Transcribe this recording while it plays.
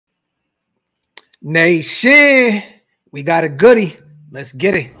Nation, we got a goodie. Let's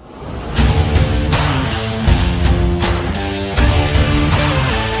get it.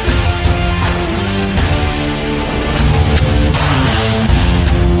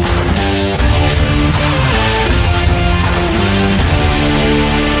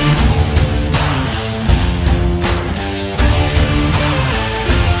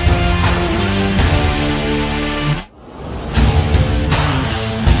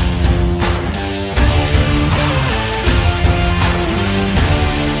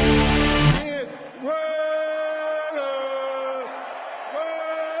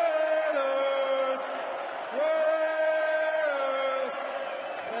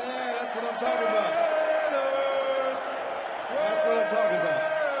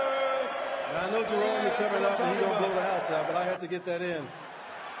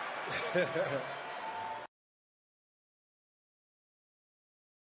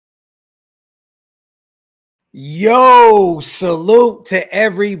 Yo, salute to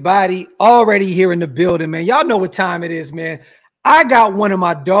everybody already here in the building, man. Y'all know what time it is, man. I got one of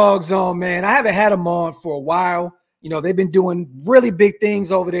my dogs on, man. I haven't had them on for a while. You know, they've been doing really big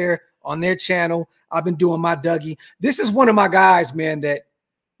things over there on their channel. I've been doing my Dougie. This is one of my guys, man, that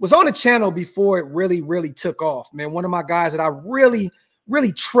was on the channel before it really took off, man. One of my guys that I really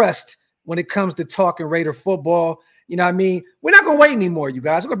trust when it comes to talking Raider football. You know what I mean? We're not going to wait anymore, you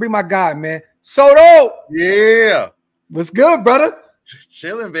guys. I'm going to bring my guy, man. Soto. Yeah. What's good, brother?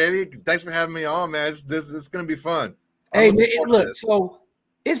 Chilling, baby. Thanks for having me on, man. It's going to be fun. Hey, man, look, so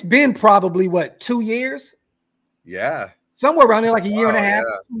it's been probably, what, 2 years? Yeah. Somewhere around there, like a year and a half,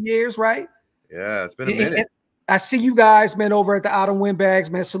 2 years, right? Yeah, it's been a minute. And I see you guys, man, over at the WindBags,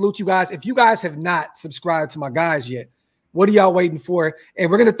 man. Salute you guys. If you guys have not subscribed to my guys yet, what are y'all waiting for?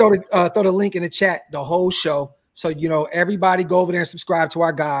 And we're going to throw the link in the chat, the whole show. So, you know, everybody go over there and subscribe to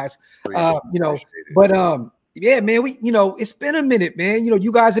our guys, yeah, man, it's been a minute, man. You know,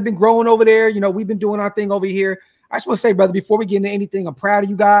 you guys have been growing over there. You know, we've been doing our thing over here. I just want to say, brother, before we get into anything, I'm proud of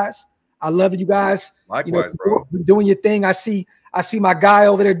you guys. I love you guys. Likewise, bro. You're doing your thing. I see my guy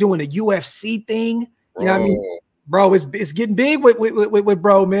over there doing the UFC thing. You know what I mean? Bro, it's getting big with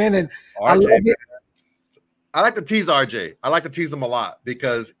bro, man. And RJ, I love it. I like to tease RJ. I like to tease him a lot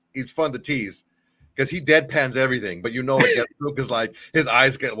because he's fun to tease. Because he deadpans everything, but you know it gets through because like his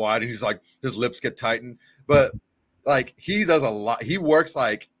eyes get wide and he's like his lips get tightened. But like he does a lot. He works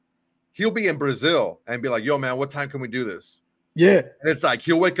like he'll be in Brazil and be like, "Yo, man, what time can we do this?" Yeah, and it's like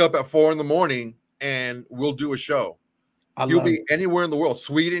he'll wake up at 4 in and we'll do a show. He'll be anywhere in the world.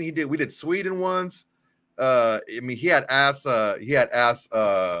 Sweden, we did Sweden once. I mean, he had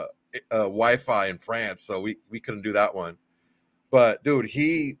Wi-Fi in France, so we couldn't do that one. But dude,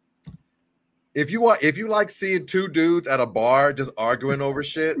 if you like seeing two dudes at a bar just arguing over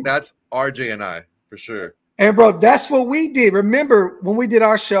shit, that's RJ and I for sure. And bro, that's what we did. Remember when we did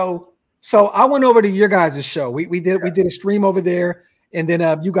our show? So I went over to your guys' show. We did a stream over there, and then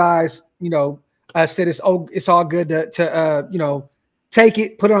you guys, said it's all good to take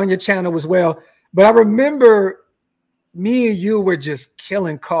it, put it on your channel as well. But I remember me and you were just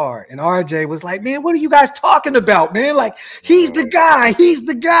killing Carr, and RJ was like, "Man, what are you guys talking about, man? Like, he's the guy. He's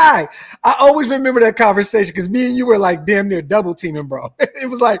the guy." I always remember that conversation because me and you were like damn near double teaming, bro. It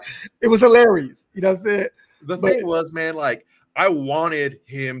was hilarious. You know what I'm saying? The thing was, man, like I wanted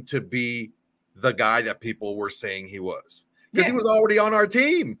him to be the guy that people were saying he was because he was already on our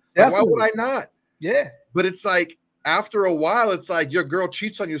team. Like, why would I not? Yeah. But it's like, after a while, it's like your girl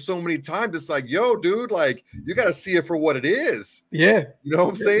cheats on you so many times. It's like, yo, dude, like you got to see it for what it is. Yeah. You know what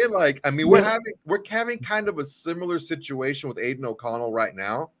I'm saying? Like, I mean, we're having kind of a similar situation with Aiden O'Connell right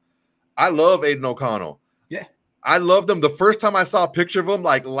now. I love Aiden O'Connell. Yeah. I loved him. The first time I saw a picture of him,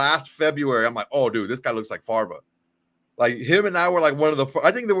 like last February, I'm like, oh, dude, this guy looks like Farva. Like him and I were like one of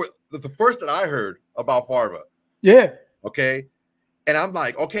I think they were the first that I heard about Farva. Yeah. Okay. And I'm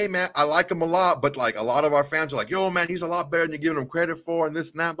like, okay, man, I like him a lot, but like a lot of our fans are like, yo, man, he's a lot better than you're giving him credit for, and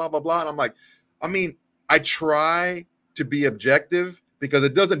this and that, blah, blah, blah. And I'm like, I mean, I try to be objective because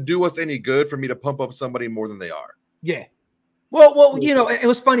it doesn't do us any good for me to pump up somebody more than they are. Yeah. Well, it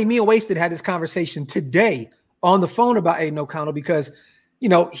was funny. Me and Wasted had this conversation today on the phone about Aiden O'Connell because,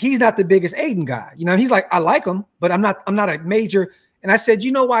 he's not the biggest Aiden guy. He's like, I like him, but I'm not a major. And I said,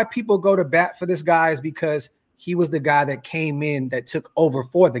 you know why people go to bat for this guy is because he was the guy that came in that took over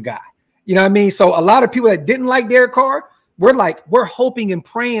for the guy. You know what I mean? So a lot of people that didn't like Derek Carr, we're hoping and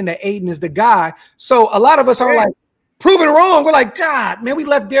praying that Aiden is the guy. So a lot of us are like proving wrong. We're like, God, man, we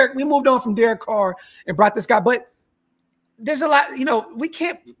moved on from Derek Carr and brought this guy. But there's a lot, we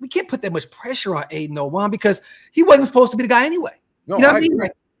can't put that much pressure on Aiden O'Wan because he wasn't supposed to be the guy anyway. No, you know what I mean?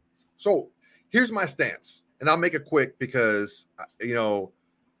 So here's my stance, and I'll make it quick because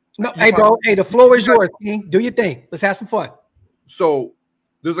No, hey, bro. Hey, the floor is yours, King. Do your thing. Let's have some fun. So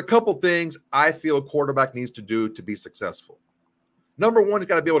there's a couple things I feel a quarterback needs to do to be successful. Number one, he's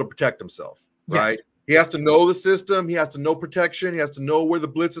got to be able to protect himself, right? Yes. He has to know the system. He has to know protection. He has to know where the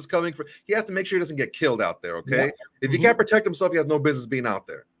blitz is coming from. He has to make sure he doesn't get killed out there, okay? Yep. If he can't protect himself, he has no business being out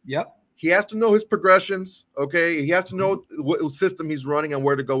there. Yep. He has to know his progressions, okay? He has to know what system he's running and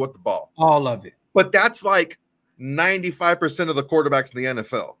where to go with the ball. All of it. But that's like 95% of the quarterbacks in the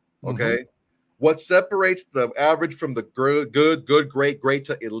NFL, okay? What separates the average from the good, great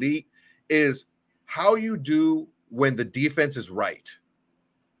to elite is how you do when the defense is right.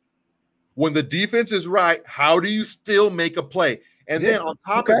 When the defense is right, how do you still make a play? And then on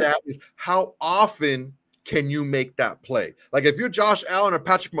top of that is how often can you make that play? Like if you're Josh Allen or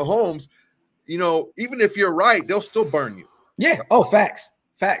Patrick Mahomes, you know, even if you're right, they'll still burn you. Yeah. Oh, facts.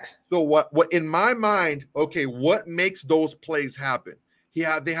 So what in my mind, okay, what makes those plays happen?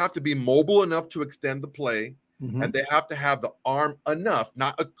 They have to be mobile enough to extend the play, and they have to have the arm enough,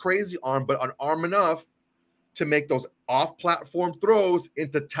 not a crazy arm, but an arm enough to make those off-platform throws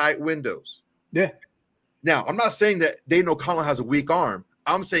into tight windows. Yeah. Now, I'm not saying that Dayton O'Connell has a weak arm.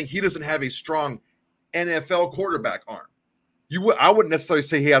 I'm saying he doesn't have a strong NFL quarterback arm. I wouldn't necessarily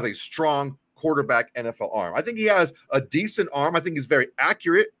say he has a strong quarterback NFL arm. I think he has a decent arm. I think he's very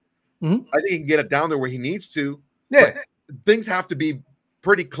accurate. I think he can get it down there where he needs to. Yeah. But things have to be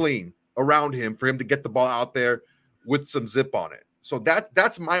pretty clean around him for him to get the ball out there with some zip on it. So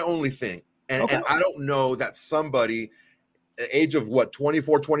that's my only thing. And I don't know that somebody age of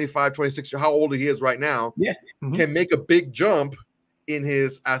 24, 25, 26, how old he is right now, can make a big jump in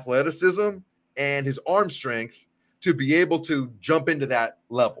his athleticism and his arm strength to be able to jump into that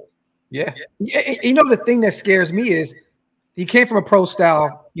level. Yeah. You know, the thing that scares me is he came from a pro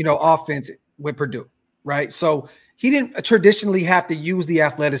style, offense with Purdue, right? So he didn't traditionally have to use the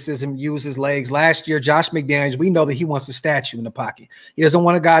athleticism, use his legs. Last year, Josh McDaniels, we know that he wants a statue in the pocket. He doesn't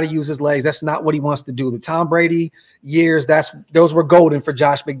want a guy to use his legs. That's not what he wants to do. The Tom Brady years, those were golden for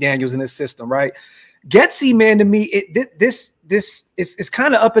Josh McDaniels in his system, right? Getsy, man, to me, this is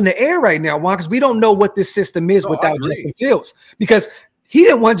kind of up in the air right now, Juan, because we don't know what this system is without Justin Fields, because he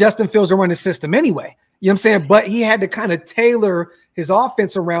didn't want Justin Fields to run the system anyway. You know what I'm saying? But he had to kind of tailor his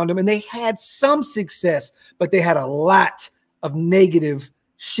offense around him, and they had some success, but they had a lot of negative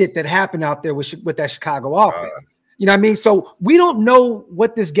shit that happened out there with that Chicago offense. You know what I mean? So we don't know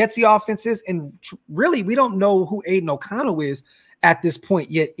what this Getsy offense is, and really we don't know who Aiden O'Connell is at this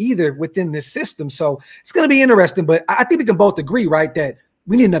point yet either within this system. So it's going to be interesting, but I think we can both agree, right, that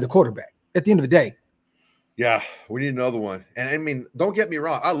we need another quarterback at the end of the day. Yeah, we need another one. And I mean, don't get me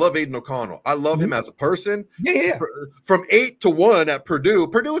wrong. I love Aiden O'Connell. I love him as a person. Yeah. From 8-1 at Purdue.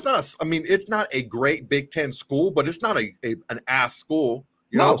 Purdue is it's not a great Big Ten school, but it's not an ass school.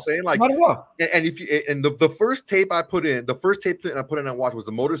 You know what I'm saying? Like, not at all. And the first tape I put in, and watched was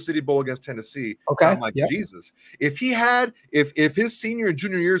the Motor City Bowl against Tennessee. Okay. And I'm like, Jesus, if his senior and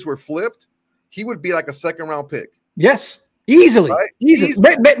junior years were flipped, he would be like a second round pick. Yes. Easily.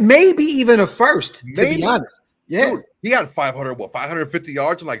 Maybe even a first, to be honest. Yeah. Dude, he had 550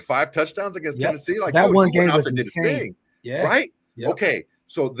 yards and like 5 touchdowns against Tennessee. Like that one game was insane. Yeah. Right? Yep. Okay.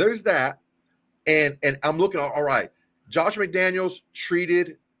 So there's that. And I'm looking, all right. Josh McDaniels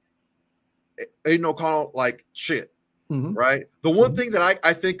treated Aiden O'Connell like shit. Right? The one thing that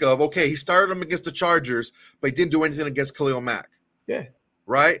I think of, okay, he started him against the Chargers, but he didn't do anything against Khalil Mack. Yeah.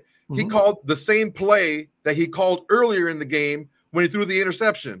 Right? He called the same play that he called earlier in the game when he threw the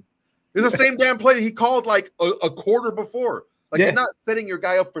interception. It's the same damn play he called like a quarter before. Like, you're not setting your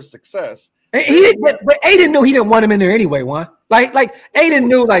guy up for success. But Aiden knew he didn't want him in there anyway, Juan. Like Aiden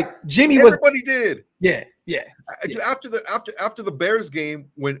knew like Jimmy was. Everybody did. Yeah. After the Bears game,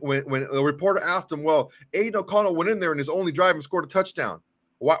 when the reporter asked him, well, Aiden O'Connell went in there and his only drive and scored a touchdown.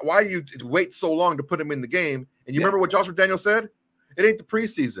 Why you wait so long to put him in the game? And you remember what Josh McDaniels said? It ain't the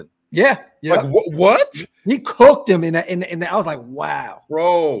preseason. Yeah. Like what? He cooked him in I was like, wow,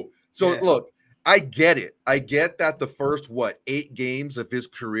 bro. So look, I get it. I get that the first 8 games of his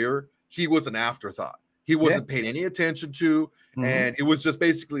career, he was an afterthought. He wasn't paid any attention to, and it was just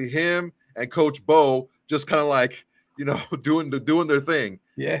basically him and Coach Bo just kind of like, doing their thing.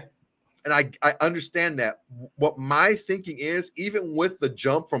 Yeah. And I understand that. What my thinking is, even with the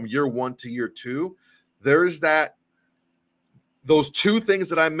jump from year 1 to year 2, there's those 2 things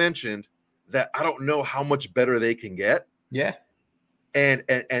that I mentioned that I don't know how much better they can get. Yeah. And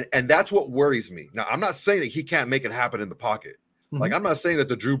that's what worries me. Now, I'm not saying that he can't make it happen in the pocket. Like, I'm not saying that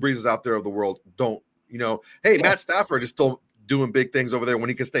the Drew Breeses out there of the world don't, hey, Matt Stafford is still doing big things over there when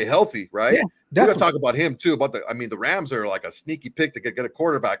he can stay healthy, right? Yeah, we're gonna definitely. talk about him too. About the Rams are like a sneaky pick to get a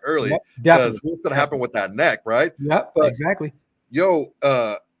quarterback early. Yep, Because definitely. what's gonna happen with that neck, right? Yep, But exactly.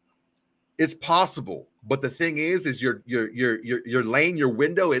 it's possible. But the thing is your lane, your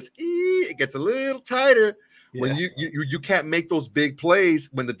window is it gets a little tighter when you can't make those big plays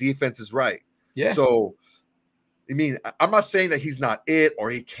when the defense is right. Yeah. So, I mean, I'm not saying that he's not it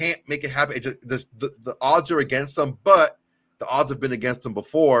or he can't make it happen. It just the odds are against him, but the odds have been against him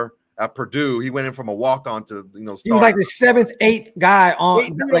before at Purdue. He went in from a walk-on to He was like the 7th, 8th guy on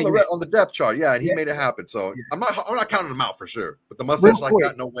the depth chart. Yeah, and he made it happen. So I'm not counting him out for sure. But the mustache like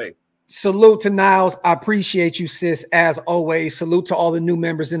that, no way. Salute to Niles. I appreciate you, sis, as always. Salute to all the new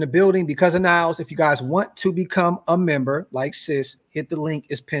members in the building. Because of Niles, if you guys want to become a member like sis, hit the link.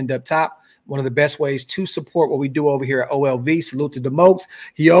 It's pinned up top. One of the best ways to support what we do over here at OLV. Salute to Demokes.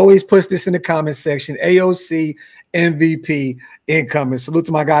 He always puts this in the comment section. AOC MVP incoming. Salute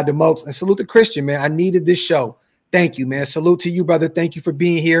to my guy Demokes. And salute to Christian, man. I needed this show. Thank you, man. Salute to you, brother. Thank you for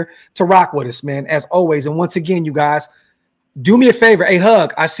being here to rock with us, man, as always. And once again, you guys, do me a favor, a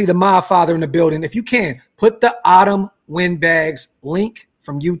hug. I see the Mob Father in the building. If you can, put the Autumn WindBags link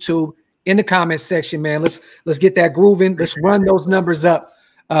from YouTube in the comment section, man. Let's get that grooving. Let's run those numbers up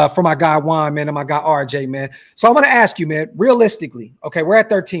for my guy Juan, man, and my guy RJ, man. So I want to ask you, man, realistically, okay, we're at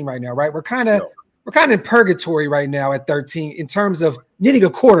 13 right now, right? We're kind of in purgatory right now at 13 in terms of needing a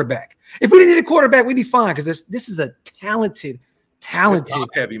quarterback. If we didn't need a quarterback, we'd be fine because this is a talented. It's top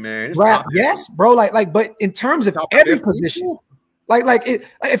heavy, man. Right. Yes, bro. But in terms of every position,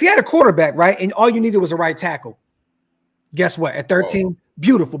 if you had a quarterback, right, and all you needed was a right tackle, guess what? At 13,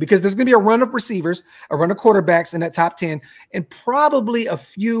 beautiful, because there's gonna be a run of receivers, a run of quarterbacks in that top 10, and probably a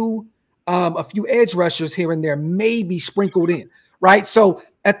few edge rushers here and there, maybe sprinkled in, right? So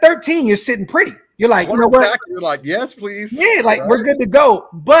at 13, you're sitting pretty. You're like, you know what? You're like, yes, please. Yeah, like we're good to go.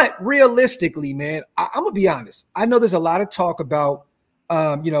 But realistically, man, I'm gonna be honest. I know there's a lot of talk about,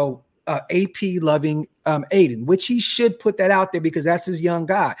 AP loving Aiden, which he should put that out there because that's his young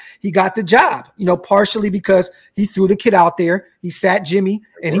guy. He got the job, partially because he threw the kid out there. He sat Jimmy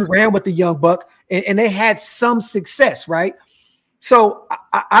and he ran with the young buck, and they had some success, right? So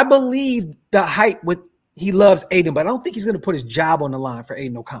I believe the hype with. He loves Aiden, but I don't think he's going to put his job on the line for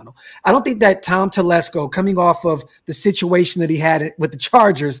Aiden O'Connell. I don't think that Tom Telesco, coming off of the situation that he had with the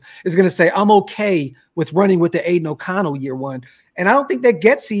Chargers, is going to say, I'm okay with running with the Aiden O'Connell year one. And I don't think that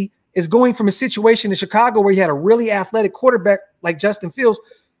Getsy is going from a situation in Chicago where he had a really athletic quarterback like Justin Fields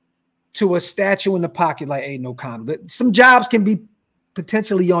to a statue in the pocket like Aiden O'Connell. Some jobs can be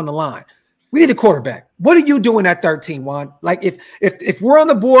potentially on the line. We need a quarterback. What are you doing at 13, Juan? Like if we're on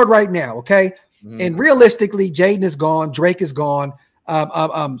the board right now, okay, and realistically, Jaden is gone, Drake is gone,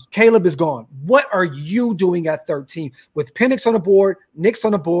 Caleb is gone. What are you doing at 13 with Penix on the board, Nick's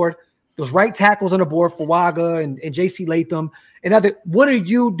on the board, those right tackles on the board for Waga and JC Latham and other? What are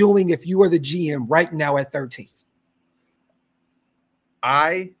you doing if you are the GM right now at 13?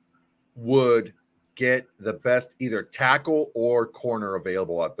 I would get the best either tackle or corner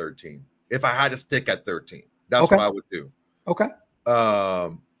available at 13. If I had to stick at 13, that's what I would do. Okay.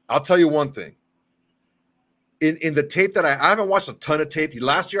 I'll tell you one thing. In the tape that I haven't watched a ton of tape.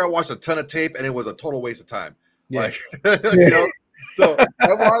 Last year I watched a ton of tape and it was a total waste of time. Yeah. So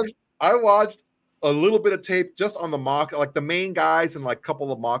I watched a little bit of tape just on the mock, like the main guys and like a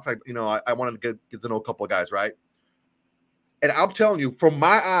couple of mocks. I wanted to get to know a couple of guys, right? And I'm telling you, from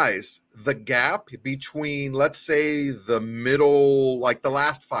my eyes, the gap between, let's say, the middle, like the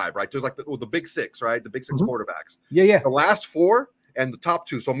last five, right? There's like the big six, right? The big six quarterbacks. Yeah. The last four and the top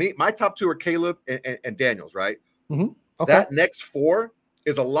two. So my top two are Caleb and Daniels, right? Okay. That next four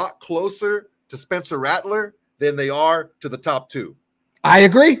is a lot closer to Spencer Rattler than they are to the top two. I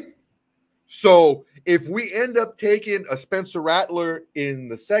agree. So if we end up taking a Spencer Rattler in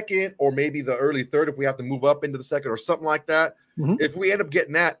the second or maybe the early third, if we have to move up into the second or something like that, if we end up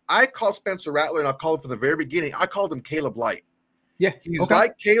getting that, I call Spencer Rattler, and I've called him from the very beginning, I called him Caleb Light. Yeah, he's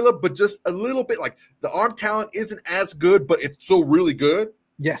like Caleb, but just a little bit like the arm talent isn't as good, but it's so really good.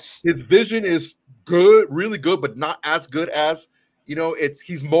 Yes. His vision is good, really good, but not as good as,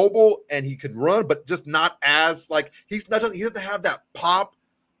 he's mobile and he can run, but just not as like he doesn't have that pop,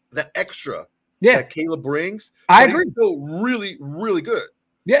 that extra that Caleb brings. I agree. He's still really, really good.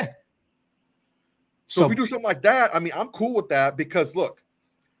 Yeah. So if we do something like that, I mean, I'm cool with that because look,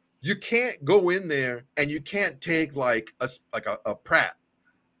 you can't go in there and you can't take like a Pratt,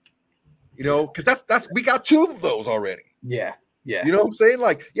 because that's we got two of those already. Yeah. Yeah. You know what I'm saying?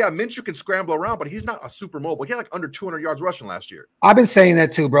 Like, yeah, Minshew can scramble around, but he's not a super mobile. He had like under 200 yards rushing last year. I've been saying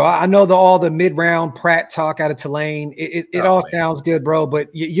that too, bro. I know all the mid-round Pratt talk out of Tulane. It all sounds good, bro, but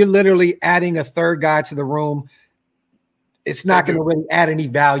you're literally adding a third guy to the room. It's not going to really add any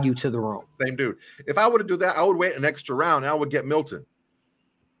value to the room. Same dude. If I were to do that, I would wait an extra round and I would get Milton.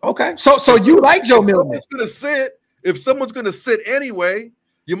 Okay. So you like Joe Milton. If someone's going to sit anyway,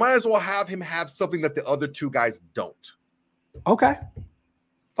 you might as well have him have something that the other two guys don't. Okay.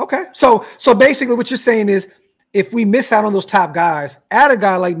 So basically what you're saying is if we miss out on those top guys, add a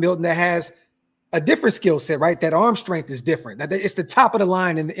guy like Milton that has a different skill set, right? That arm strength is different. It's the top of the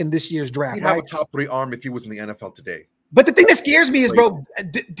line in this year's draft. He'd have a top 3 arm if he was in the NFL today. But the thing that scares me is, bro,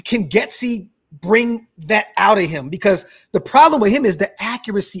 can Getsy bring that out of him? Because the problem with him is the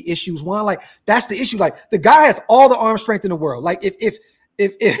accuracy issues. Juan, like that's the issue. Like the guy has all the arm strength in the world. Like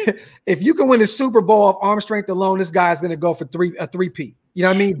if you can win a Super Bowl off arm strength alone, this guy's going to go for a 3P. You know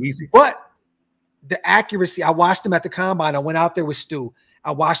what I mean? Easy. But the accuracy, I watched him at the combine. I went out there with Stu.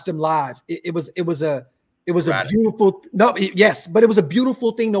 I watched him live. It was a beautiful, but it was a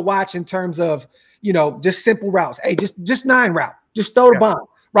beautiful thing to watch in terms of, just simple routes. Hey, just 9 route, just throw the bomb,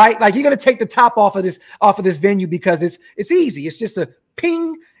 right? Like you're going to take the top off of this venue because it's easy. It's just a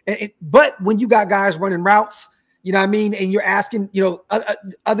ping. But when you got guys running routes, you know what I mean? And you're asking,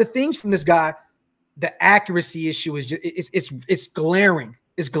 other things from this guy, the accuracy issue is just, it's glaring.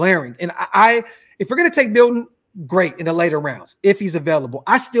 It's glaring. And if we're going to take Milton, great in the later rounds, if he's available,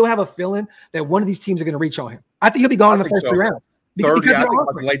 I still have a feeling that one of these teams are going to reach on him. I think he'll be gone in the first 3 rounds. I think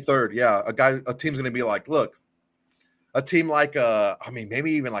like late third. Yeah. A team's going to be like, look, a team like,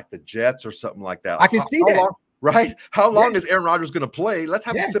 maybe even like the Jets or something like that. I can see that. Long, right? How long is Aaron Rodgers going to play? Let's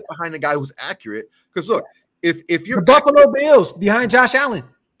have him sit behind a guy who's accurate. Because look, if you're the Buffalo Bills behind Josh Allen,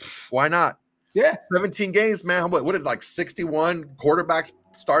 why not? Yeah. 17 games, man. What did like 61 quarterbacks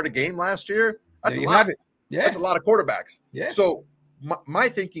start a game last year? That's a lot. Yeah. That's a lot of quarterbacks. Yeah. So my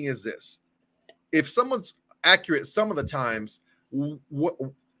thinking is this. If someone's accurate some of the times,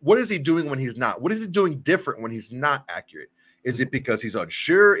 what is he doing when he's not? What is he doing different when he's not accurate? Is it because he's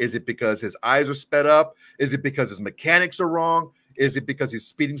unsure? Is it because his eyes are sped up? Is it because his mechanics are wrong? Is it because he's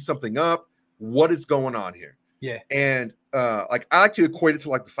speeding something up? What is going on here? Yeah. And I like to equate it to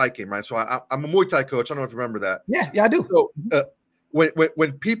like the fight game, right? So I'm a Muay Thai coach. I don't know if you remember that. Yeah, I do. So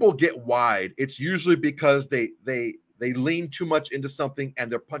when people get wide, it's usually because they lean too much into something and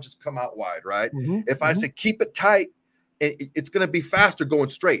their punches come out wide, right? If I say keep it tight, it's going to be faster going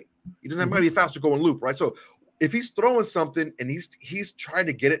straight. It doesn't have to be faster going loop, right? So if he's throwing something and he's trying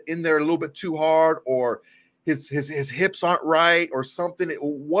to get it in there a little bit too hard, or his hips aren't right or something,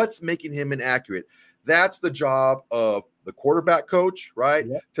 what's making him inaccurate? That's the job of the quarterback coach, right?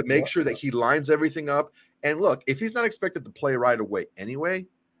 Yep. To make sure that he lines everything up. And look, if he's not expected to play right away anyway,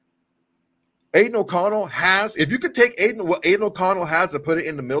 Aiden O'Connell has, if you could take what Aiden O'Connell has to put it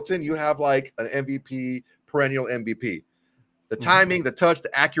into Milton, you have like an MVP, perennial MVP. The timing, the touch,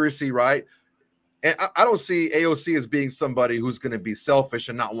 the accuracy, right? And I don't see AOC as being somebody who's going to be selfish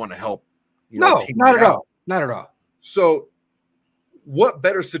and not want to help. No, not at all. Not at all. So what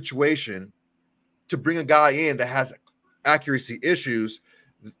better situation to bring a guy in that has accuracy issues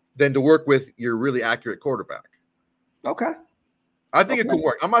than to work with your really accurate quarterback? Okay. I think it could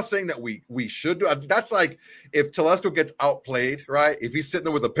work. I'm not saying that we should do it. That's like if Telesco gets outplayed, right? If he's sitting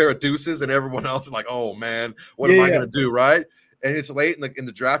there with a pair of deuces and everyone else is like, oh man, what am I going to do, right? And it's late in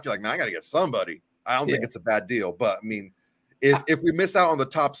the draft, you're like, man, I got to get somebody. I don't think it's a bad deal. But I mean, if we miss out on the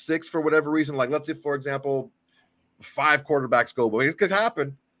top 6 for whatever reason, like let's say, for example, 5 quarterbacks go, but it could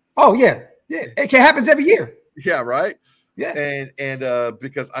happen. Oh, yeah. Yeah. It happens every year. Yeah, right? Yeah. And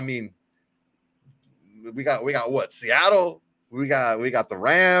because I mean, we got what? Seattle. We got the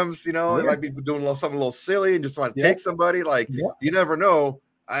Rams, it might be doing something a little silly and just want to take somebody. Like you never know.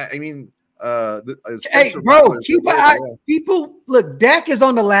 I mean, hey, bro, keep an eye. People look. Dak is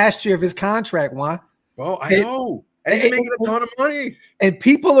on the last year of his contract, Juan. Bro, I know, and he's making a ton of money. And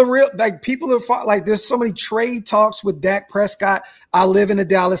people are real. Like people are like. There's so many trade talks with Dak Prescott. I live in the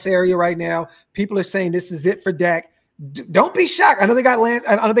Dallas area right now. People are saying this is it for Dak. Don't be shocked. I know they got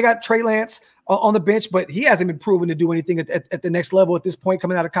they got Trey Lance on the bench, but he hasn't been proven to do anything at the next level at this point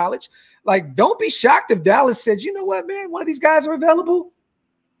coming out of college. Like, don't be shocked if Dallas said, you know what, man, one of these guys are available.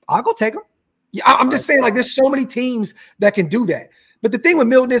 I'll go take them. Yeah, I'm just saying, like, there's so many teams that can do that. But the thing with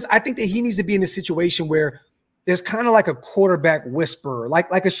Milton is I think that he needs to be in a situation where there's kind of like a quarterback whisperer,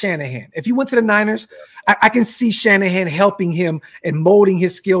 like a Shanahan. If he went to the Niners, I can see Shanahan helping him and molding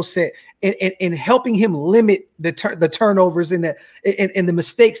his skill set and helping him limit the turnovers and the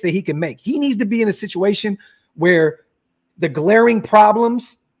mistakes that he can make. He needs to be in a situation where the glaring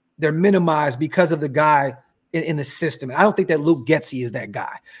problems, they're minimized because of the guy in the system. And I don't think that Luke Getsy is that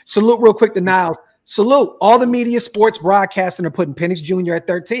guy. Salute real quick to Niles. Salute. All the media, sports, broadcasting are putting Penix Jr. at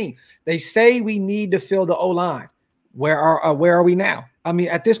 13. They say we need to fill the O-line. Where are we now? I mean,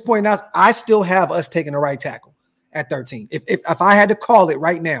 at this point now, I still have us taking the right tackle at 13. If I had to call it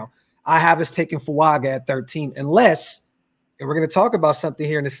right now, I have us taking Fuaga at 13, unless, and we're going to talk about something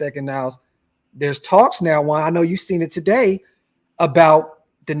here in a second, Niles. There's talks now, Juan, I know you've seen it today, about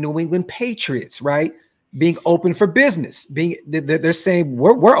the New England Patriots, right? Being open for business. They're saying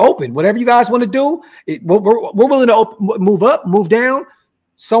we're open. Whatever you guys want to do, we're willing to move up, move down,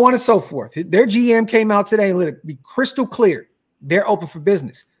 so on and so forth. Their GM came out today and let it be crystal clear. They're open for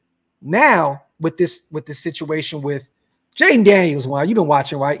business. Now, with this situation with Jaden Daniels, Juan, you've been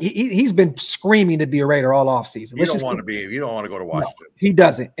watching, right? He's been screaming to be a Raider all offseason. You don't want to go to Washington. No, he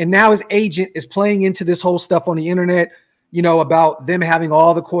doesn't. And now his agent is playing into this whole stuff on the internet, about them having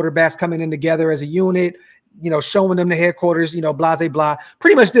all the quarterbacks coming in together as a unit, showing them the headquarters, blah, blah, blah.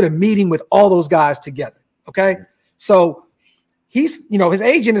 Pretty much did a meeting with all those guys together. Okay. So he's, his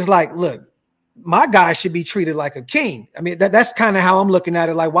agent is like, look, my guy should be treated like a king. I mean, that's kind of how I'm looking at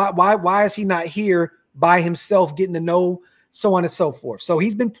it. Like, why is he not here by himself, getting to know, so on and so forth? So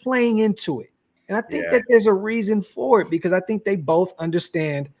he's been playing into it. And I think that there's a reason for it, because I think they both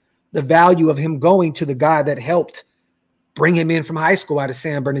understand the value of him going to the guy that helped bring him in from high school out of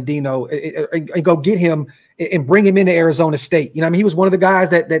San Bernardino and go get him and bring him into Arizona State. I mean, he was one of the guys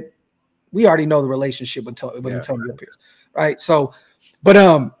that we already know the relationship with Antonio Pierce, right? So, but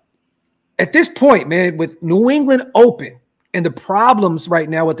at this point, man, with New England open and the problems right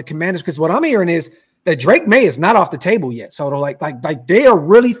now with the Commanders, because what I'm hearing is that Drake May is not off the table yet. So like they are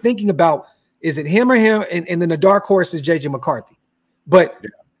really thinking about, is it him or him? And then the dark horse is JJ McCarthy. But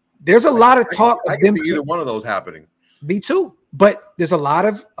there's a lot of talk of them. Either one of those happening. Me too. But there's a lot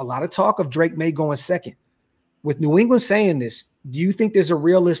of talk of Drake May going second. With New England saying this, do you think there's a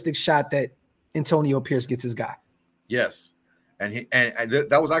realistic shot that Antonio Pierce gets his guy? Yes. And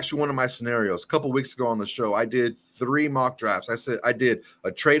that was actually one of my scenarios. A couple of weeks ago on the show, I did 3 mock drafts. I did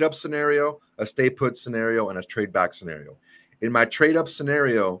a trade up scenario, a stay put scenario, and a trade back scenario. In my trade up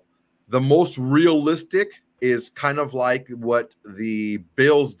scenario, the most realistic is kind of like what the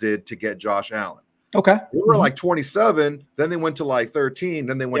Bills did to get Josh Allen. Okay. They were like 27, then they went to like 13,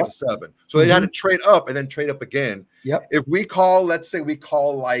 then they went to 7. So they had to trade up and then trade up again. Yep. If we call, let's say we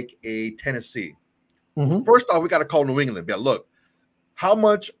call like a Tennessee. First off, we got to call New England. Yeah, look, how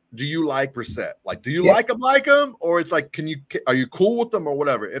much do you like Brissett? Like, do you like him? Or it's like, are you cool with them or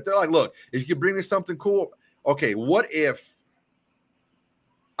whatever? If they're like, look, if you can bring me something cool, okay, what if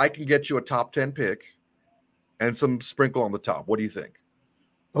I can get you a top 10 pick and some sprinkle on the top? What do you think?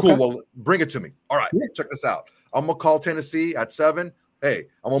 Cool. Well, bring it to me. All right. Check this out. I'm going to call Tennessee at 7. Hey,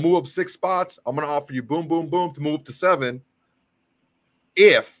 I'm going to move up 6 spots. I'm going to offer you boom, boom, boom to move to 7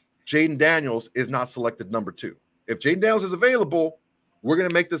 if Jaden Daniels is not selected number 2. If Jaden Daniels is available, we're going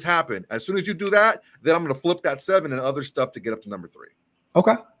to make this happen. As soon as you do that, then I'm going to flip that 7 and other stuff to get up to number 3.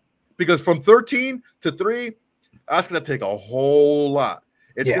 Okay. Because from 13 to 3, that's going to take a whole lot.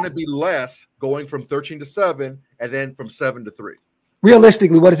 It's going to be less going from 13 to 7 and then from 7 to 3.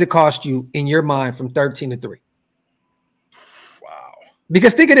 Realistically, what does it cost you in your mind from 13 to 3? Wow.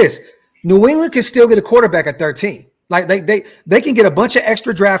 Because think of this. New England can still get a quarterback at 13. Like they can get a bunch of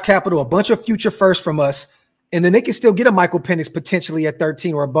extra draft capital, a bunch of future firsts from us, and then they can still get a Michael Penix potentially at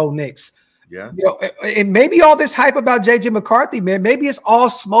 13 or a Bo Nix. Yeah. And maybe all this hype about JJ McCarthy, man, maybe it's all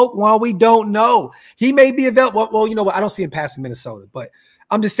smoke while we don't know. He may be available. Well, you know what? I don't see him passing Minnesota, but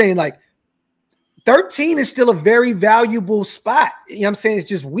I'm just saying, like, 13 is still a very valuable spot. You know what I'm saying? It's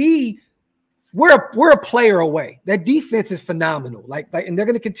just we're a player away. That defense is phenomenal. Like, and they're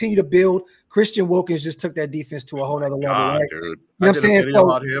going to continue to build. Christian Wilkins just took that defense to a whole other level. Right? Dude. You know what I'm saying?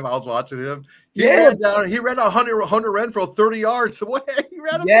 About him. I was watching him. He ran 100 Renfro 30 yards. What? He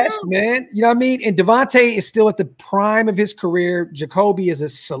ran man. You know what I mean? And Devontae is still at the prime of his career. Jacoby is a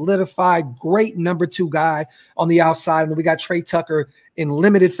solidified, great number 2 guy on the outside. And then we got Trey Tucker in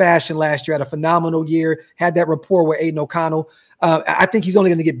limited fashion last year, had a phenomenal year, had that rapport with Aiden O'Connell. I think he's only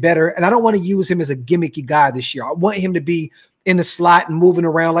going to get better. And I don't want to use him as a gimmicky guy this year. I want him to be in the slot and moving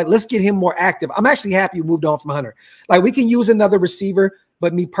around. Like, let's get him more active. I'm actually happy we moved on from Hunter. Like, we can use another receiver,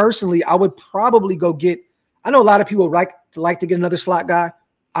 but me personally, I would probably go get – I know a lot of people like to get another slot guy.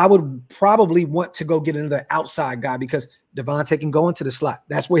 I would probably want to go get another outside guy because Devontae can go into the slot.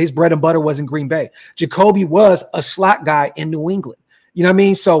 That's where his bread and butter was in Green Bay. Jacoby was a slot guy in New England. You know what I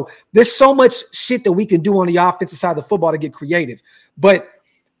mean? So there's so much shit that we can do on the offensive side of the football to get creative. But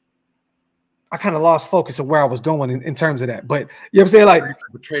I kind of lost focus of where I was going in terms of that. But you know what I'm saying? Like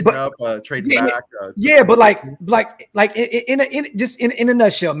trading up, trading back. Yeah, but like in a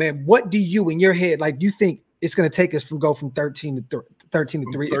nutshell, man, what do you in your head, like, do you think it's going to take us go from 13 to 3? 13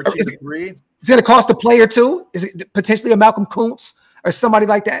 to 3? It's going to cost a player too? Is it potentially a Malcolm Kuntz or somebody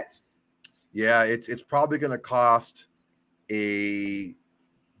like that? Yeah, it's probably going to cost a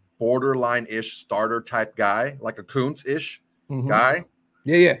borderline-ish starter type guy, like a Kuntz-ish guy.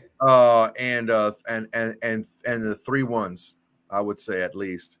 Yeah. And the 3-1s, I would say at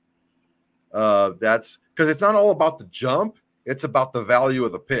least. That's because it's not all about the jump; it's about the value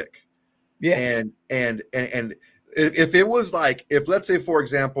of the pick. Yeah. And if it was like, if let's say for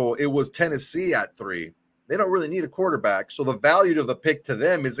example it was Tennessee at 3, they don't really need a quarterback, so the value of the pick to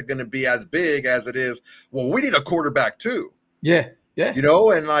them isn't going to be as big as it is. Well, we need a quarterback too. Yeah. You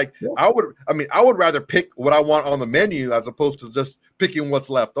know, and like I would rather pick what I want on the menu as opposed to just picking what's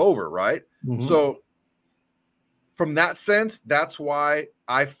left over, right? So from that sense, that's why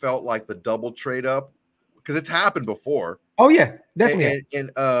I felt like the double trade up, because it's happened before. Oh yeah, definitely.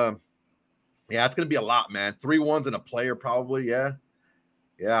 And yeah, it's gonna be a lot, man. 3-1s and a player, probably. Yeah,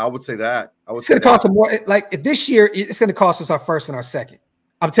 I would say that. It's gonna cost them more. Like this year, it's gonna cost us our first and our second.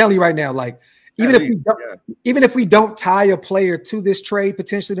 I'm telling you right now, like. Even if we don't tie a player to this trade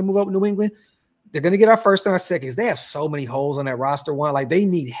potentially to move up to New England, they're going to get our first and our seconds. They have so many holes on that roster. One, like they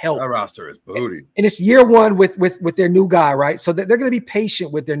need help. That roster is booty, and it's year one with their new guy, right? So they're going to be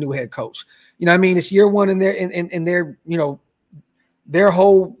patient with their new head coach. You know what I mean? It's year one in their you know, their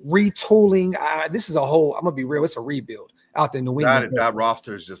whole retooling. This is a whole. I'm gonna be real. It's a rebuild out there in New England. That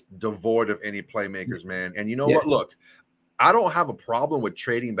roster is just devoid of any playmakers, man. And you know what? Look. I don't have a problem with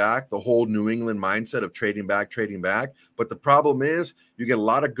trading back, the whole New England mindset of trading back. But the problem is you get a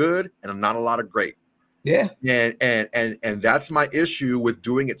lot of good and not a lot of great. Yeah. And that's my issue with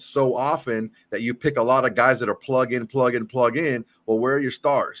doing it so often that you pick a lot of guys that are plug in. Well, where are your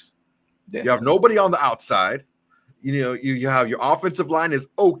stars? Yeah. You have nobody on the outside. You know, you have your offensive line is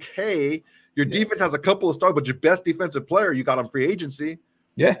okay. Your defense has a couple of stars, but your best defensive player you got on free agency.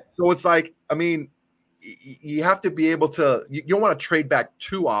 Yeah. So it's like, I mean, you have to be able to, you don't want to trade back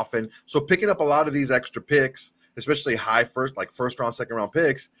too often. So picking up a lot of these extra picks, especially high first round, second round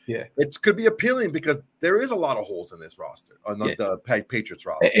picks, it could be appealing because there is a lot of holes in this roster, on the Patriots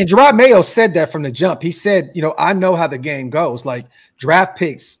roster. And Gerard Mayo said that from the jump. He said, you know, I know how the game goes. Like draft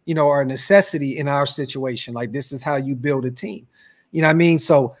picks, you know, are a necessity in our situation. Like this is how you build a team. You know what I mean?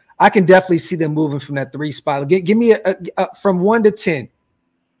 So I can definitely see them moving from that 3 spot. Give me a from 1 to 10,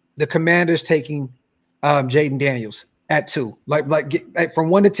 the Commanders taking Jaden Daniels at 2, like from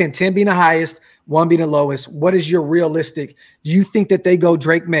 1 to 10, 10 being the highest, 1 being the lowest. What is your realistic? Do you think that they go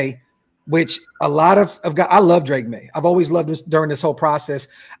Drake May, which a lot of guys, I love Drake May. I've always loved him during this whole process.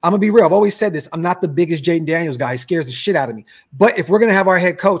 I'm gonna be real. I've always said this. I'm not the biggest Jaden Daniels guy. He scares the shit out of me. But if we're gonna have our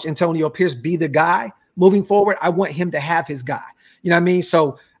head coach Antonio Pierce be the guy moving forward, I want him to have his guy. You know what I mean?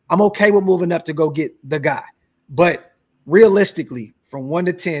 So I'm okay with moving up to go get the guy. But realistically, from 1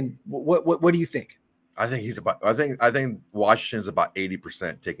 to 10, what do you think? I think Washington's about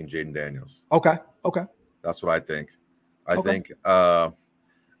 80% taking Jaden Daniels. Okay. That's what I think. I think I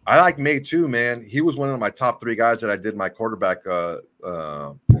like May too, man. He was one of my top 3 guys that I did my quarterback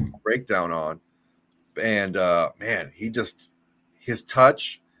breakdown on. And man, his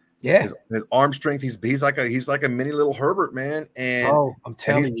touch, his arm strength, he's like a mini little Herbert, man. And I'm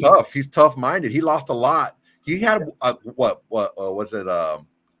telling you, he's tough. He's tough-minded. He lost a lot. He had what was it?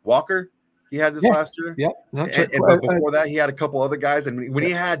 Walker. He had this last year. Yep. And before that, he had a couple other guys. And when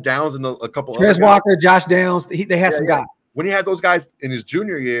he had Downs and a couple other guys, Walker, Josh Downs, they had some guys. When he had those guys in his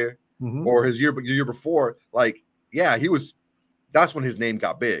junior year or his year before, like, that's when his name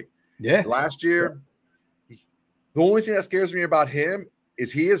got big. Yeah. Last year, the only thing that scares me about him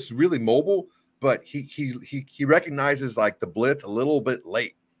is he is really mobile, but he recognizes like the blitz a little bit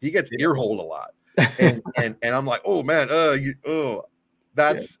late. He gets ear-holed a lot. And I'm like, oh man,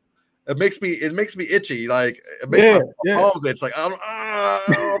 that's it makes me itchy. Like it makes my palms itch. Like I don't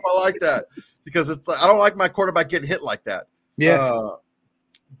know if I like that because it's like I don't like my quarterback getting hit like that. Yeah.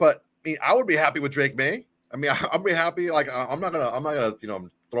 But I mean, I would be happy with Drake May. I mean, I'll be happy. Like I'm not gonna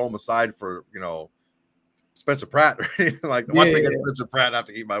throw him aside for Spencer Pratt or anything like that. Watch me get Spencer Pratt. I have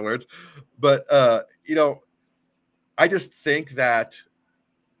to eat my words. But I just think that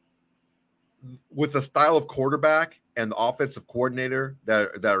with the style of quarterback and the offensive coordinator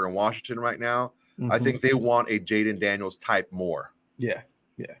that are in Washington right now, I think they want a Jaden Daniels type more. Yeah.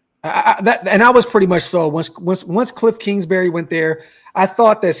 I was pretty much so. Once Cliff Kingsbury went there, I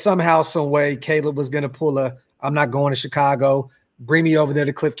thought that somehow, some way, Caleb was going to pull I'm not going to Chicago. bring me over there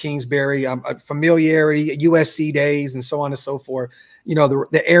to Cliff Kingsbury. Familiarity, USC days, and so on and so forth. You know,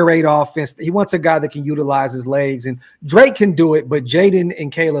 the air raid offense. He wants a guy that can utilize his legs, and Drake can do it, but Jaden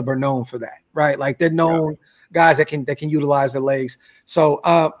and Caleb are known for that, right? Like they're known guys that can utilize their legs. So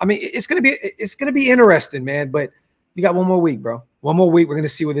I mean, it's gonna be interesting, man. But you got one more week, bro. One more week. We're gonna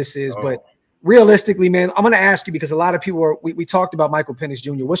see what this is. But realistically, man, I'm gonna ask you because a lot of people we talked about Michael Penix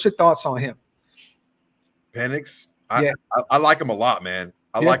Jr. What's your thoughts on him? Penix, I like him a lot, man.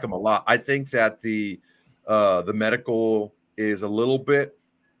 I like him a lot. I think that the medical is a little bit,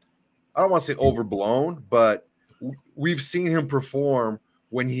 I don't want to say overblown, but we've seen him perform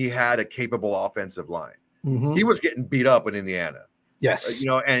when he had a capable offensive line. He was getting beat up in Indiana. Yes. You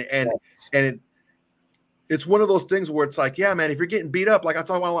know, it's one of those things where it's like, yeah, man, if you're getting beat up, like I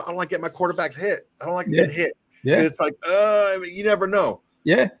don't like getting my quarterbaks hit. I don't like getting hit. Yeah. And it's like, you never know.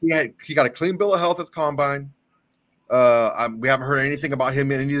 Yeah. He got a clean bill of health at the combine. We haven't heard anything about him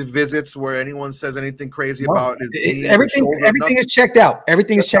in any of the visits where anyone says anything crazy about his knee, everything is checked out.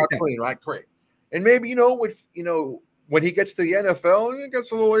 Everything is checked out. Clean, right? Great. And maybe, when he gets to the NFL, he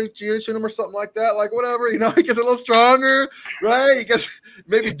gets a little HGH in him or something like that, like whatever, he gets a little stronger, right? He gets,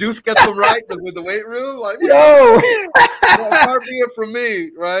 maybe Deuce gets him right with the weight room, like, far be it from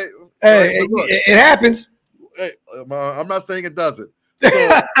me, right? Hey, it happens. Hey, I'm not saying it doesn't. So,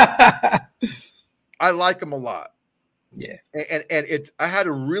 I like him a lot. Yeah. And I had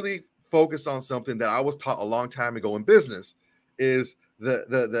to really focus on something that I was taught a long time ago in business is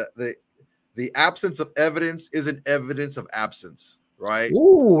the absence of evidence isn't evidence of absence, right?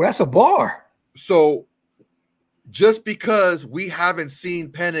 Ooh, that's a bar. So just because we haven't seen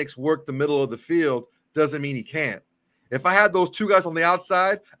Penix work the middle of the field doesn't mean he can't. If I had those two guys on the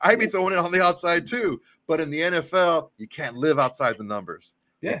outside, I'd be throwing it on the outside too. But in the NFL, you can't live outside the numbers.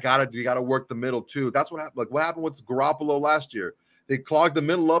 Yeah. You gotta work the middle too. That's what happened. Like what happened with Garoppolo last year. They clogged the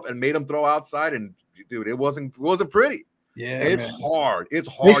middle up and made him throw outside, and dude, it wasn't pretty. Yeah, it's hard. It's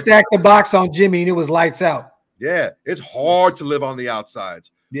hard. They stacked the box on Jimmy and it was lights out. Yeah, it's hard to live on the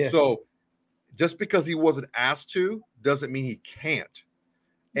outsides. Yeah. So just because he wasn't asked to doesn't mean he can't.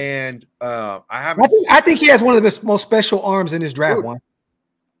 And I think he has one of the most special arms in his draft. Dude,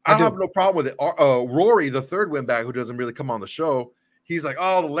 I have no problem with it. Rory, the third windbag, who doesn't really come on the show, he's like,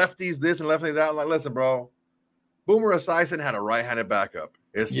 oh, the lefties this and lefties that. I'm like, listen, bro, Boomer Esiason had a right-handed backup.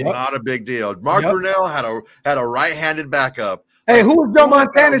 It's not a big deal. Mark Brunell had a right-handed backup. Hey, who was Joe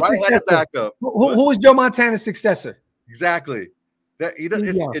Montana's successor? Backup. Who was Joe Montana's successor? Exactly.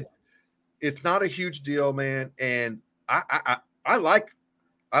 It's not a huge deal, man. And I like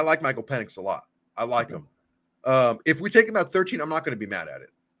Michael Penix a lot. I like him. If we take him at 13, I'm not going to be mad at it.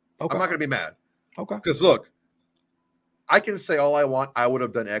 Okay. I'm not going to be mad. Okay. Because look, I can say all I want. I would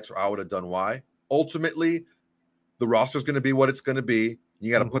have done X or I would have done Y. Ultimately, the roster is going to be what it's going to be.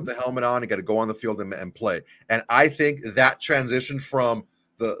 You got to put the helmet on. You got to go on the field and play. And I think that transition from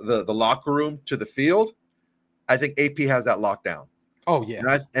the locker room to the field, I think AP has that locked down. Oh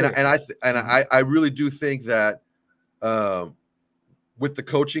yeah. And I really do think that with the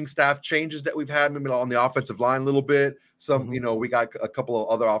coaching staff changes that we've had, maybe on the offensive line a little bit, we got a couple of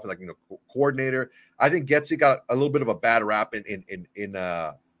other offensive, coordinator. I think Getsy got a little bit of a bad rap in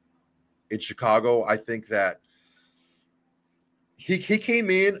Chicago. I think that he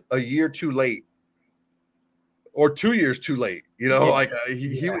came in a year too late or 2 years too late.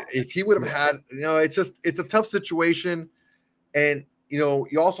 If he would have had, it's a tough situation. And,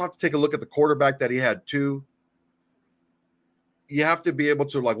 you also have to take a look at the quarterback that he had too. You have to be able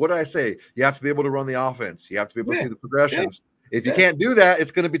to, like, what did I say? You have to be able to run the offense. You have to be able to see the progressions. Yeah. If you can't do that,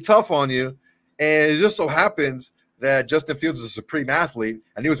 it's going to be tough on you. And it just so happens that Justin Fields is a supreme athlete,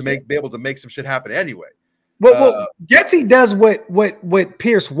 and he was be able to make some shit happen anyway. Well, Getsy does what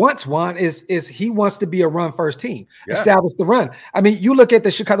Pierce wants. Juan is he wants to be a run first team, establish the run. I mean, you look at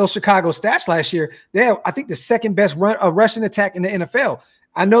those Chicago stats last year. They have, I think, the second best rushing attack in the NFL.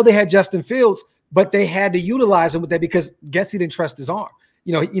 I know they had Justin Fields, but they had to utilize him with that because Getsy didn't trust his arm.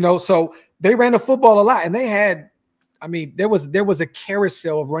 So they ran the football a lot, and they had. I mean, there was a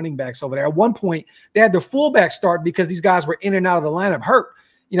carousel of running backs over there. At one point, they had the fullback start because these guys were in and out of the lineup hurt.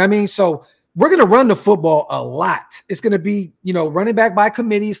 You know what I mean? So we're going to run the football a lot. It's going to be, running back by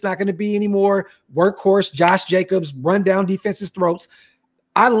committee. It's not going to be any more workhorse, Josh Jacobs, run down defenses' throats.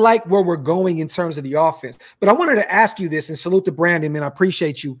 I like where we're going in terms of the offense. But I wanted to ask you this, and salute to Brandon, man. I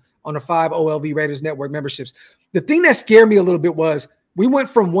appreciate you on the 5 OLV Raiders Network memberships. The thing that scared me a little bit was we went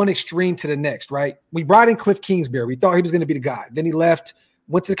from one extreme to the next, right? We brought in Cliff Kingsbury. We thought he was going to be the guy. Then he left,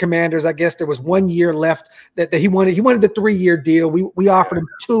 went to the Commanders. I guess there was 1 year left that he wanted. He wanted the 3-year deal. We offered him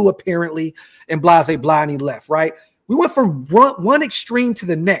 2 apparently, and blah, and he left, right? We went from one extreme to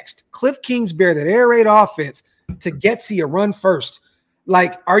the next. Cliff Kingsbury, that air raid offense, to Getsy a run first.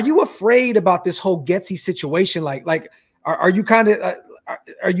 Like, are you afraid about this whole Getsy situation? Are you kind of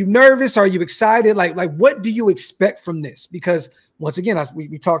are you nervous? Are you excited? Like what do you expect from this? Because once again,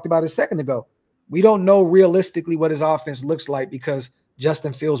 we talked about it a second ago. We don't know realistically what his offense looks like because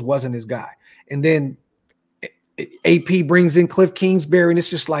Justin Fields wasn't his guy. And then AP brings in Cliff Kingsbury, and it's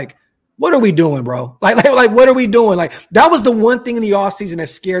just like, what are we doing, bro? Like what are we doing? Like, that was the one thing in the offseason that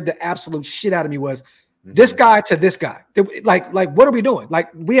scared the absolute shit out of me was this guy to this guy. Like, what are we doing? Like,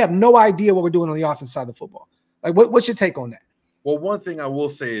 we have no idea what we're doing on the offense side of the football. Like, what's your take on that? Well, one thing I will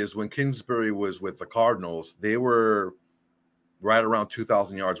say is when Kingsbury was with the Cardinals, they were right around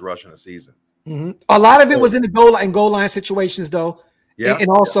 2,000 yards rushing a season. A lot of it was in the goal line situations, though. Yeah, and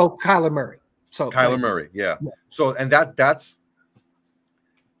also Kyler Murray. So Kyler Murray, yeah. So and that's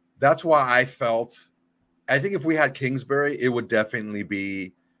why I felt. I think if we had Kingsbury, it would definitely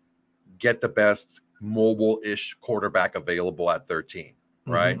be get the best mobile-ish quarterback available at 13,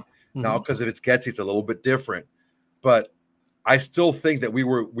 right? Now, because if it's Getsy, it's a little bit different, but I still think that we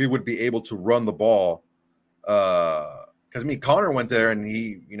would be able to run the ball. Because Connor went there and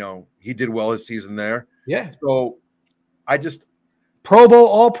he did well his season there. Yeah. So I just Pro Bowl,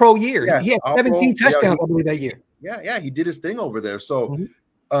 All Pro year. Yeah, he had 17 touchdowns, I believe, that year. Yeah, he did his thing over there. So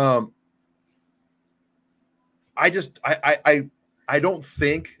I don't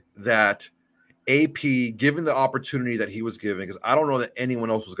think that AP, given the opportunity that he was given, because I don't know that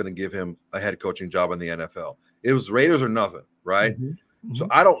anyone else was going to give him a head coaching job in the NFL. It was Raiders or nothing, right? So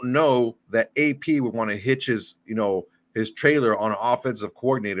I don't know that AP would want to hitch his trailer on an offensive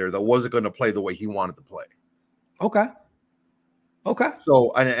coordinator that wasn't going to play the way he wanted to play. Okay.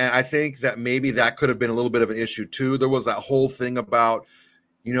 So, and I think that maybe that could have been a little bit of an issue too. There was that whole thing about,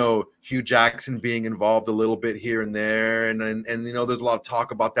 Hugh Jackson being involved a little bit here and there. And there's a lot of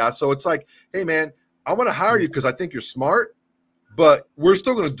talk about that. So it's like, hey man, I want to hire you because I think you're smart, but we're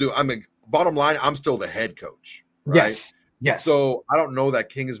still going to bottom line, I'm still the head coach. Right? Yes. So I don't know that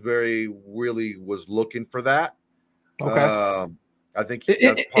Kingsbury really was looking for that. Okay. I think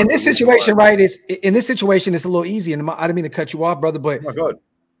in this situation, right? In this situation, it's a little easier. And I didn't mean to cut you off, brother, but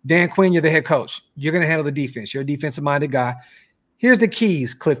Dan Quinn, you're the head coach. You're going to handle the defense. You're a defensive-minded guy. Here's the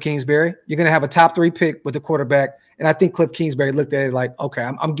keys, Cliff Kingsbury. You're going to have a top 3 pick with the quarterback. And I think Cliff Kingsbury looked at it like,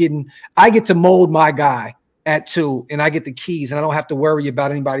 okay, I get to mold my guy at 2, and I get the keys, and I don't have to worry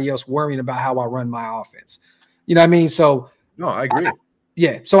about anybody else worrying about how I run my offense. You know what I mean? So no, I agree.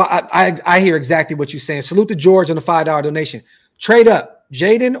 So I hear exactly what you're saying. Salute to George on the $5 donation. Trade up,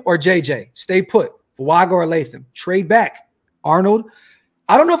 Jaden or JJ. Stay put, Fuaga or Latham. Trade back, Arnold.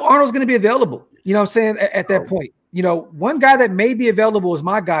 I don't know if Arnold's going to be available. You know what I'm saying? At that point, one guy that may be available is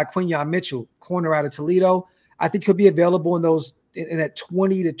my guy, Quinyon Mitchell, corner out of Toledo. I think he'll be available in that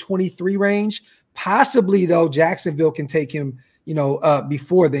 20 to 23 range. Possibly, though, Jacksonville can take him,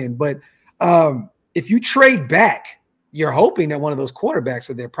 before then. But if you trade back, you're hoping that one of those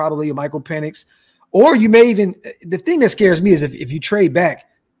quarterbacks are there, probably Michael Penix. Or you may even – the thing that scares me is if you trade back,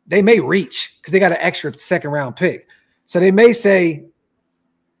 they may reach because they got an extra second-round pick. So they may say,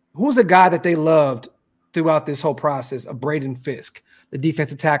 who's a guy that they loved throughout this whole process of Braden Fisk, the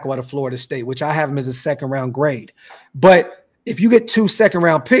defensive tackle out of Florida State, which I have him as a second-round grade. But if you get 2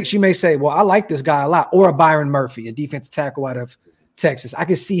 second-round picks, you may say, well, I like this guy a lot. Or a Byron Murphy, a defensive tackle out of Texas. I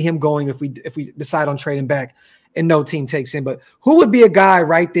can see him going if we decide on trading back and no team takes him. But who would be a guy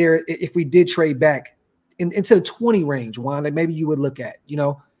right there if we did trade back into the 20 range, Juan, that maybe you would look at,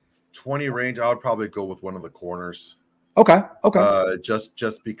 20 range, I would probably go with one of the corners. Okay.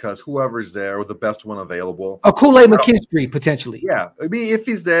 Just because whoever's there or the best one available. A Kool-Aid McKinstry, potentially. Yeah. I mean, if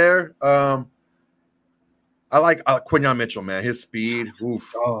he's there, I like Quinyon Mitchell, man. His speed.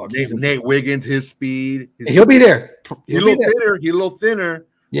 Oof. Nate Wiggins, his speed. He'll be there. He's a little thinner.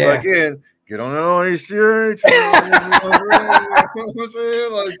 Yeah. But again, get on his shirt. Like,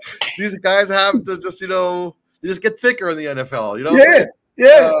 these guys have to just, you just get thicker in the NFL.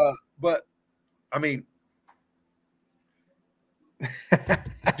 Yeah. But I mean,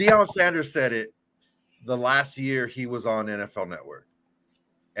 Deion Sanders said it the last year he was on NFL Network,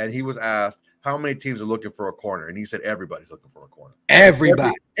 and he was asked how many teams are looking for a corner, and he said everybody's looking for a corner.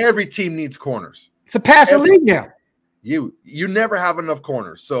 Everybody. Every team needs corners. It's a passing league now. You never have enough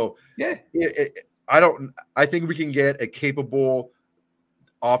corners. So yeah, I think we can get a capable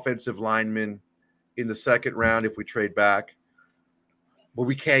offensive lineman in the second round if we trade back, but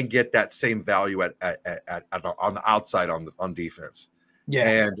we can't get that same value on the outside on defense.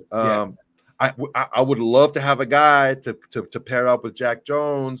 Yeah, and I would love to have a guy to pair up with Jack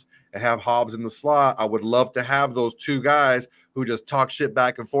Jones and have Hobbs in the slot. I would love to have those two guys who just talk shit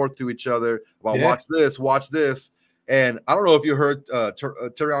back and forth to each other about watch this. And I don't know if you heard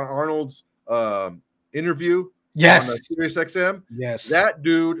Terrion Arnold's interview on Sirius XM. Yes. That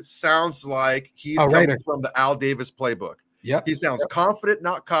dude sounds like he's coming from the Al Davis playbook. Yep. He sounds confident,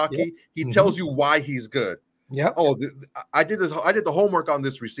 not cocky. Yep. He tells you why he's good. Yep. Oh, I did the homework on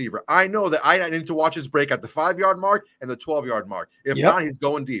this receiver. I know that I need to watch his break at the 5-yard mark and the 12-yard mark. If not, he's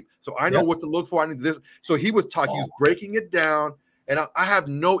going deep. So I know what to look for. I need this. So he was talking, he was breaking it down, and I have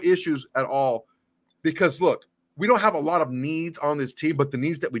no issues at all because look, we don't have a lot of needs on this team, but the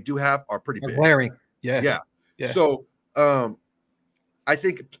needs that we do have are pretty big. Glaring. Yeah. So I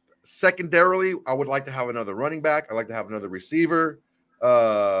think secondarily, I would like to have another running back. I'd like to have another receiver.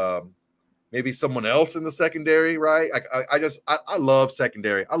 Maybe someone else in the secondary, right? I love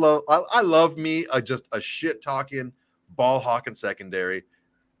secondary. I love me just a shit talking, ball hawking secondary.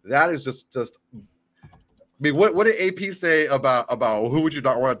 That is just. I mean, what did AP say about who would you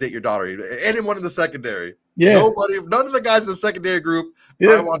want to date your daughter? Anyone in the secondary? Yeah. Nobody. None of the guys in the secondary group.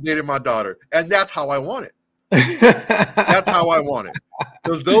 I want to date my daughter, and that's how I want it. That's how I want it.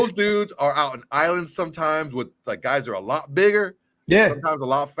 Because those dudes are out in islands sometimes with like guys that are a lot bigger. Yeah. Sometimes a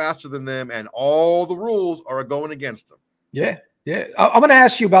lot faster than them, and all the rules are going against them. Yeah. I'm going to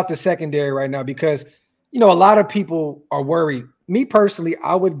ask you about the secondary right now because, a lot of people are worried. Me personally,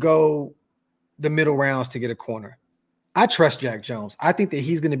 I would go the middle rounds to get a corner. I trust Jack Jones. I think that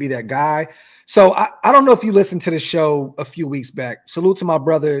he's going to be that guy. So I don't know if you listened to the show a few weeks back. Salute to my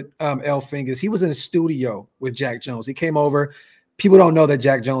brother, L Fingers. He was in the studio with Jack Jones. He came over. People don't know that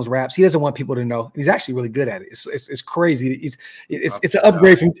Jack Jones raps. He doesn't want people to know. He's actually really good at it. It's crazy. It's an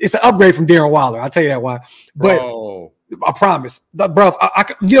upgrade from Darren Waller. I'll tell you that why. But I promise, bro.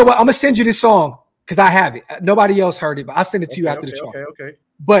 You know what? I'm gonna send you this song because I have it. Nobody else heard it, but I'll send it to you after the show. Okay.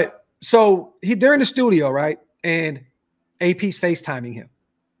 But so they're in the studio, right? And AP's FaceTiming him.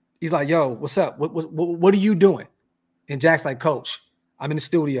 He's like, "Yo, what's up? What are you doing?" And Jack's like, "Coach, I'm in the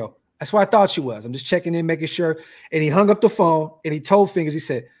studio." That's where I thought you was. I'm just checking in, making sure. And he hung up the phone and he told Fingers, he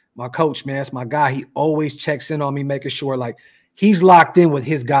said, "My coach, man, that's my guy. He always checks in on me, making sure like he's locked in with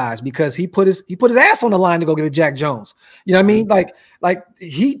his guys because he put his ass on the line to go get a Jack Jones. You know what I mean? Like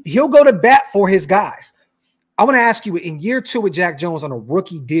he'll go to bat for his guys." I want to ask you, in year 2 with Jack Jones on a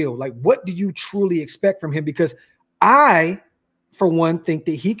rookie deal, like what do you truly expect from him? Because I, for one, think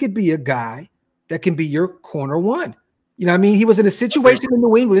that he could be a guy that can be your corner one. You know what I mean? He was in a situation in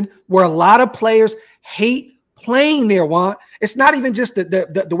New England where a lot of players hate playing there, Juan. It's not even just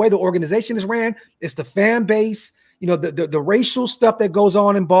the way the organization is ran. It's the fan base, the racial stuff that goes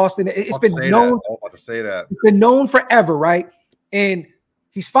on in Boston. It's been known. I'm about to say that. It's been known forever, right? And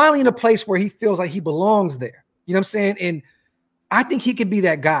he's finally in a place where he feels like he belongs there. You know what I'm saying? And I think he could be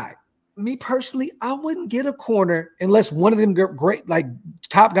that guy. Me personally, I wouldn't get a corner unless one of them great, like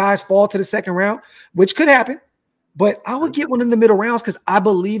top guys fall to the second round, which could happen. But I would get one in the middle rounds because I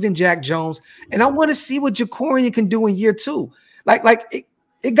believe in Jack Jones, and I want to see what Jacorian can do in year 2.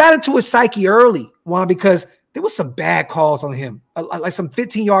 It got into his psyche early, Juan, because there was some bad calls on him, like some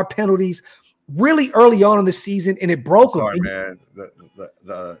 15-yard penalties really early on in the season, and it broke him. Sorry, man.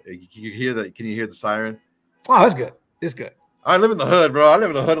 Can you hear the siren? Oh, that's good. It's good. I live in the hood, bro. I live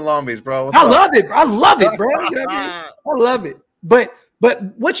in the hood of Long Beach, bro. I love it, bro. I love it, bro. You know what I mean? I love it. But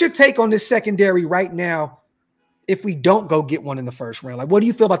what's your take on this secondary right now? If we don't go get one in the first round, like what do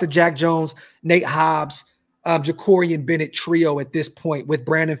you feel about the Jack Jones, Nate Hobbs, Jacorian Bennett trio at this point with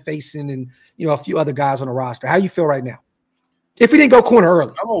Brandon Faison and a few other guys on the roster? How you feel right now? If we didn't go corner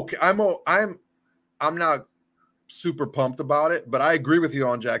early, I'm okay. I'm not super pumped about it, but I agree with you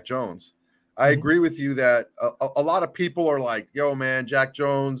on Jack Jones. I agree with you that a lot of people are like, "Yo, man, Jack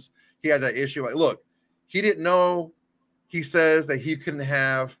Jones, he had that issue." Like, look, he didn't know. He says that he couldn't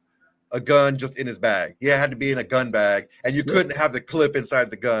have a gun just in his bag. He had to be in a gun bag, and you couldn't have the clip inside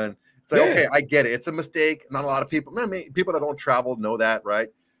the gun. It's like, okay, I get it. It's a mistake. Not a lot of people, people that don't travel know that, right?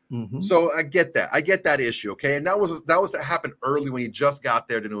 Mm-hmm. So I get that. I get that issue, okay? And that happened early when he just got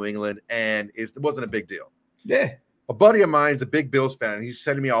there to New England, and it wasn't a big deal. Yeah. A buddy of mine is a big Bills fan, and he's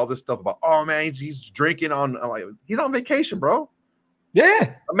sending me all this stuff about, oh, man, he's drinking on he's on vacation, bro.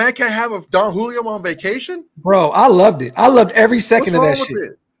 Yeah. A man can't have a Don Julio on vacation? Bro, I loved it. I loved every second of that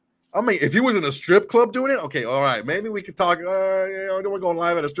shit. I mean, if he was in a strip club doing it, okay, all right, maybe we could talk. We're going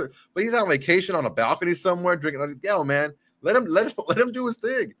live at a strip, but he's on vacation on a balcony somewhere drinking. Yo, man, let him do his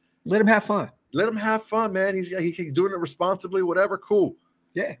thing. Let him have fun. Let him have fun, man. He's doing it responsibly, whatever. Cool.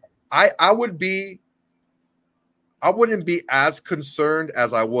 Yeah, I would be I wouldn't be as concerned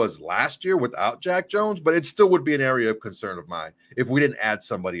as I was last year without Jack Jones, but it still would be an area of concern of mine if we didn't add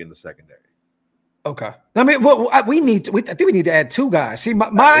somebody in the secondary. Okay. I mean, I think we need to add 2 guys. See,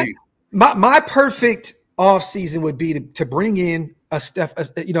 my perfect offseason would be to bring in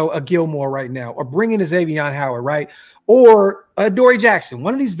a Gilmore right now, or bring in a Xavier Howard, right? Or a Dory Jackson,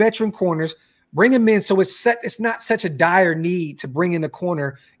 one of these veteran corners. Bring him in so it's not such a dire need to bring in a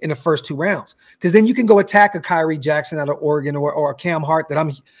corner in the first 2 rounds, because then you can go attack a Kyrie Jackson out of Oregon or a Cam Hart that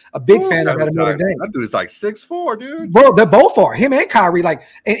I'm a big fan of out of Notre Dame. That dude is like 6'4", dude. Bro, they both are. Him and Kyrie, like,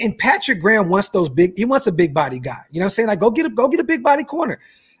 and Patrick Graham wants he wants a big body guy. You know what I'm saying? Like, go get a big body corner.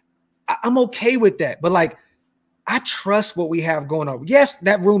 I'm okay with that, but like, I trust what we have going on. Yes,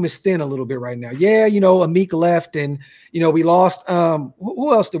 that room is thin a little bit right now. Yeah, Amik left, and we lost.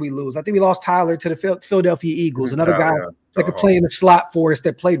 Who else did we lose? I think we lost Tyler to the Philadelphia Eagles, another guy that could play in the slot for us,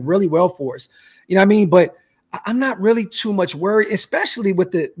 that played really well for us. You know what I mean? But I'm not really too much worried, especially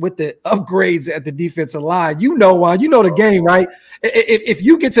with the upgrades at the defensive line. Juan, the game, right? If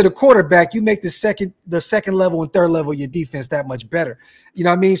you get to the quarterback, you make the second level and third level of your defense that much better. You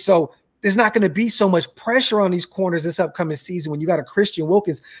know what I mean? So there's not going to be so much pressure on these corners this upcoming season when you got a Christian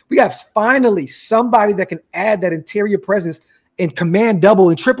Wilkins. We got finally somebody that can add that interior presence and command double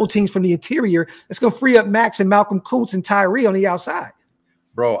and triple teams from the interior. That's going to free up Max and Malcolm Kuntz and Tyree on the outside.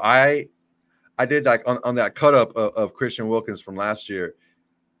 Bro, I did like on that cut up of Christian Wilkins from last year.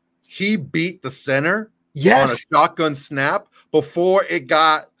 He beat the center on a shotgun snap before it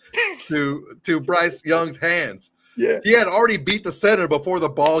got to Bryce Young's hands. Yeah, he had already beat the center before the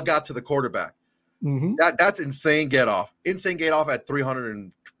ball got to the quarterback. Mm-hmm. That's insane get off. Insane get off at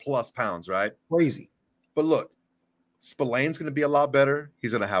 300+ pounds, right? Crazy. But look, Spillane's going to be a lot better.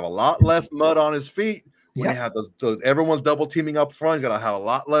 He's going to have a lot less mud on his feet. When you have those everyone's double teaming up front, he's going to have a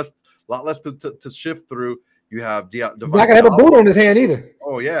lot less to shift through. You have not going to have a boot on his hand either.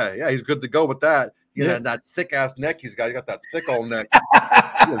 Oh yeah, he's good to go with that. That thick ass neck he's got. He got that thick old neck.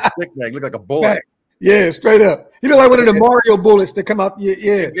 Thick neck, look like a bullet. Yeah, straight up. He look like one of the Mario bullets that come out.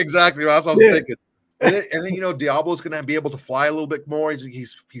 Yeah, exactly. That's what I was thinking. And then Diablo's going to be able to fly a little bit more.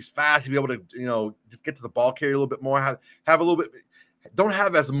 He's fast. He'll be able to just get to the ball carrier a little bit more. Have a little bit. Don't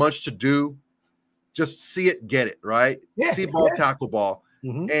have as much to do. Just see it, get it right. Yeah, see ball, tackle ball,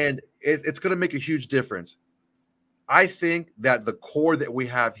 and it's going to make a huge difference. I think that the core that we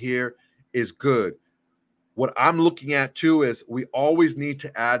have here is good. What I'm looking at too is we always need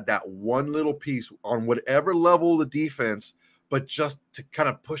to add that one little piece on whatever level of the defense, but just to kind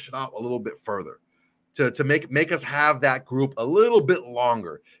of push it out a little bit further, to make us have that group a little bit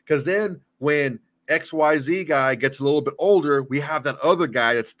longer. Because then when XYZ guy gets a little bit older, we have that other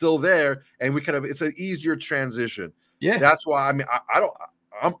guy that's still there, and it's an easier transition. Yeah, that's why I'm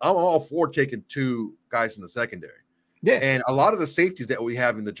all for taking 2 guys in the secondary. Yeah, and a lot of the safeties that we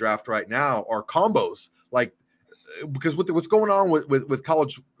have in the draft right now are combos. Like, because what's going on with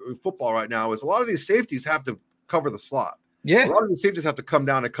college football right now is a lot of these safeties have to cover the slot. Yeah, a lot of the safeties have to come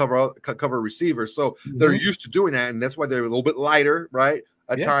down and cover receivers, so they're used to doing that, and that's why they're a little bit lighter, right,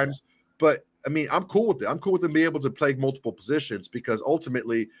 at times. But I mean, I'm cool with it. I'm cool with them being able to play multiple positions, because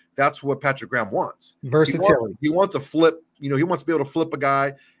ultimately that's what Patrick Graham wants. Versatility. He wants to flip. He wants to be able to flip a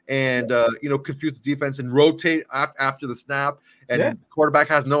guy and confuse the defense and rotate after the snap, and the quarterback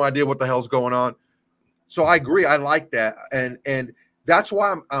has no idea what the hell's going on. So I agree. I like that, and that's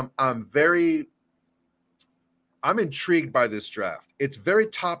why I'm intrigued by this draft. It's very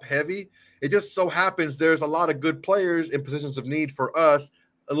top heavy. It just so happens there's a lot of good players in positions of need for us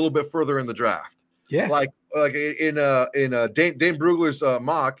a little bit further in the draft. Yeah, like in Dane Brugler's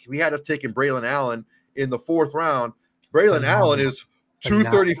mock, we had us taking Braylon Allen in the 4th round. Braylon Allen is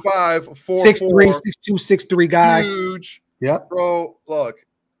 235, 4'4", 6'3", 6'2", 6'3" guy. Huge. Yep. Bro, look.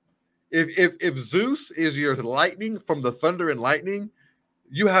 If Zeus is your lightning from the Thunder and Lightning,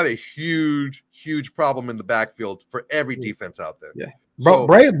 you have a huge problem in the backfield for every defense out there. Yeah, bro.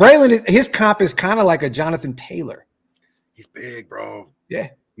 Braylon, his comp is kind of like a Jonathan Taylor. He's big, bro. Yeah,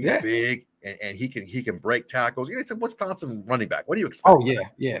 he's big, and he can break tackles. It's a Wisconsin running back. What do you expect? Oh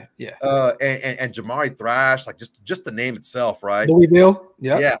yeah. And Jamari Thrash, like just the name itself, right? Louisville.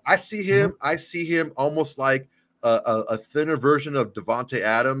 Yeah. I see him. I see him almost like a thinner version of Devontae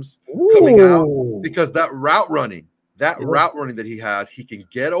Adams coming out, because that route running that he has, he can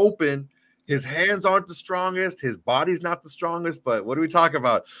get open. His hands aren't the strongest, his body's not the strongest, but what are we talking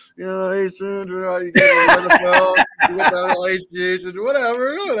about? You get the NFL,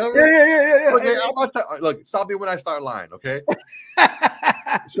 whatever. Yeah. Okay, look, stop me when I start lying, okay?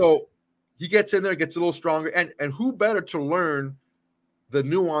 So he gets in there, gets a little stronger, and who better to learn the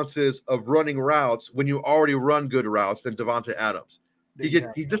nuances of running routes when you already run good routes than Devontae Adams.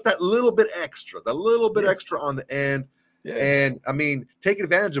 He just that little bit extra, on the end. Yeah. And I mean, take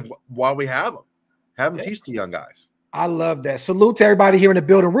advantage of while we have them. Have them teach the young guys. I love that. Salute to everybody here in the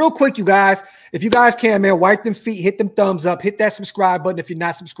building. Real quick, you guys, if you guys can, man, wipe them feet, hit them thumbs up, hit that subscribe button if you're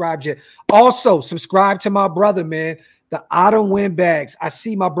not subscribed yet. Also, subscribe to my brother, man, the Autumn WindBags. I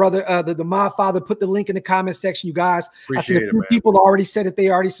see my brother, the mod father, put the link in the comment section, you guys. Appreciate I see a few people already said that they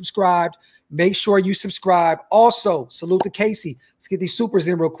already subscribed. Make sure you subscribe. Also, salute to Casey. Let's get these supers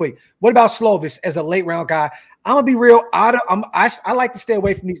in real quick. What about Slovis as a late round guy? I'm gonna be real. I like to stay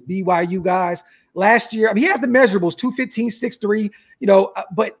away from these BYU guys. Last year, I mean, he has the measurables, 215, 6'3", you know,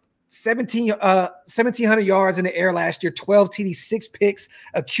 but 1,700 yards in the air last year, 12 TD, 6 picks,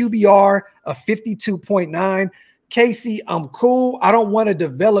 a QBR of 52.9. Casey, I'm cool. I don't want a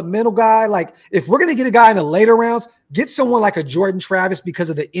developmental guy. Like, if we're going to get a guy in the later rounds, get someone like a Jordan Travis because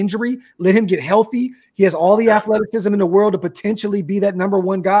of the injury. Let him get healthy. He has all the athleticism in the world to potentially be that number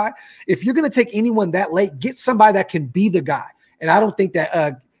 1 guy. If you're going to take anyone that late, get somebody that can be the guy. And I don't think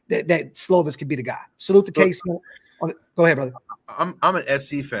that that Slovis could be the guy. Salute to Casey. Go ahead, brother. I'm an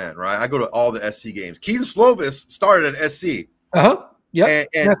SC fan, right? I go to all the SC games. Keaton Slovis started at SC. Yeah,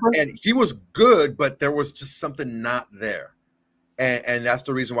 and he was good, but there was just something not there, and that's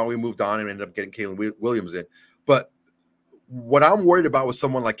the reason why we moved on and ended up getting Kalen Williams in. But what I'm worried about with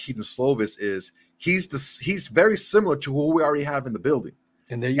someone like Keaton Slovis is he's very similar to who we already have in the building.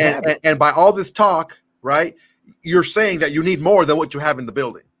 And there you have it. And by all this talk, right, you're saying that you need more than what you have in the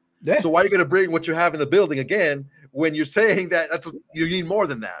building. Yeah. So why are you going to bring what you have in the building again when you're saying that you need more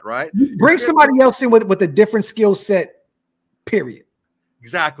than that, right? Bring somebody else in with a different skill set, period.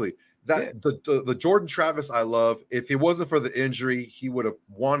 Exactly. The Jordan Travis I love. If it wasn't for the injury, he would have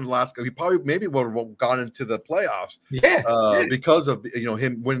won last. He maybe would have gone into the playoffs. Because of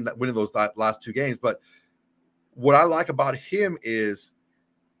him winning those last 2 games. But what I like about him is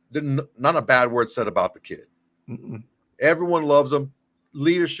not a bad word said about the kid. Everyone loves him.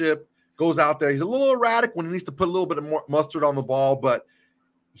 Leadership, goes out there. He's a little erratic when he needs to put a little bit of more mustard on the ball, but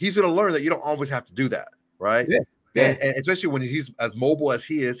he's going to learn that you don't always have to do that, right? And especially when he's as mobile as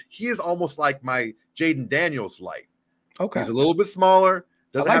he is almost like my Jaden Daniels light. Okay. He's a little bit smaller,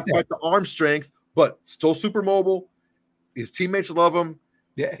 doesn't have quite the arm strength, but still super mobile. His teammates love him.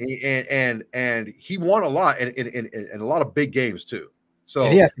 Yeah. And he won a lot in a lot of big games too. So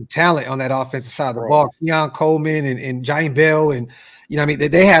he has some talent on that offensive side of the ball. Keon Coleman and Jaime Bell, and I mean,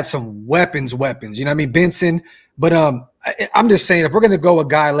 they had some weapons. You know what I mean, Benson. But I'm just saying, if we're going to go a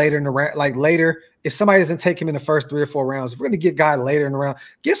guy later in the round, if somebody doesn't take him in the first 3 or 4 rounds, if we're going to get a guy later in the round,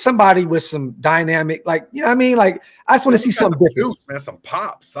 get somebody with some dynamic, you know what I mean? Like, I just want to see something different, man. Some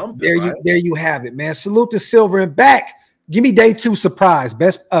pop, something. There you have it, man. Salute to Silver and back. Give me day 2 surprise,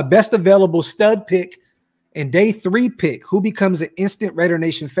 best available stud pick. And day 3 pick, who becomes an instant Raider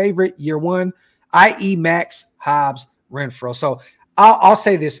Nation favorite year 1, i.e. Max, Hobbs, Renfro. So I'll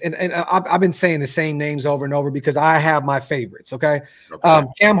say this, and I've been saying the same names over and over because I have my favorites, okay?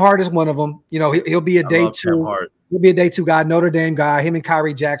 Cam Hart is one of them. You know, he'll be a day 2. He'll be a day 2 guy, Notre Dame guy. Him and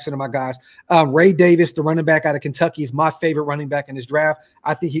Kyrie Jackson are my guys. Ray Davis, the running back out of Kentucky, is my favorite running back in this draft.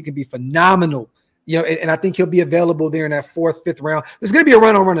 I think he can be phenomenal, and I think he'll be available there in that 4th, 5th round. There's going to be a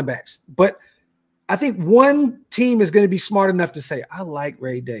run on running backs, but I think one team is going to be smart enough to say, I like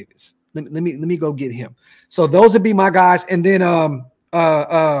Ray Davis. Let me go get him. So those would be my guys. And then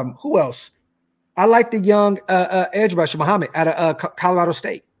who else? I like the young edge rusher, Muhammad, out of Colorado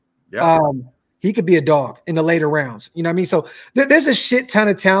State. Yeah. He could be a dog in the later rounds. You know what I mean? So there's a shit ton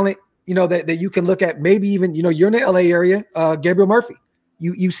of talent, that you can look at. Maybe even, you're in the LA area, Gabriel Murphy,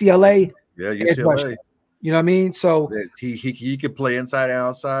 UCLA. Yeah, UCLA. You know what I mean? So he could play inside and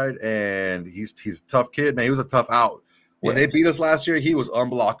outside, and he's a tough kid, man. He was a tough out. When they beat us last year, he was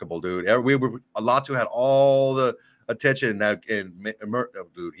unblockable, dude. Latu had all the attention, and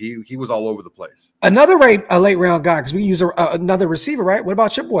dude, he was all over the place. Another late round guy, because we use another receiver, right? What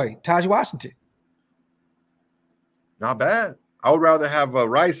about your boy, Taj Washington? Not bad. I would rather have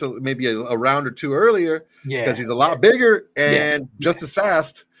Rice maybe a round or 2 earlier, because he's a lot bigger and just as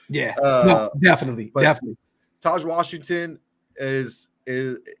fast. Yeah, no, definitely. Taj Washington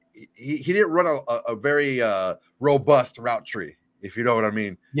he didn't run a very robust route tree, if you know what I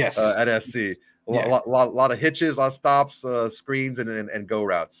mean. Yes, at SC, a lot of hitches, a lot of stops, screens, and go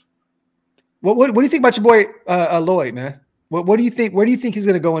routes. What do you think about your boy Lloyd, man? What do you think? Where do you think he's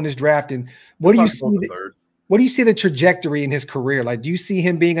going to go in this draft? And what do you see? What do you see the trajectory in his career? Like, do you see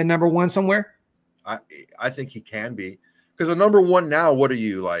him being a number 1 somewhere? I think he can be. Because a number 1 now, what are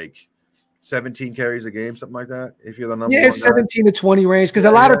you, like 17 carries a game, something like that. If you're the number one, 17 to 20 range, because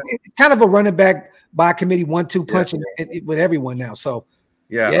a lot of it's kind of a running back by committee 1-2 punching with everyone now. So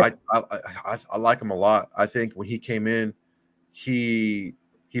I like him a lot. I think when he came in, he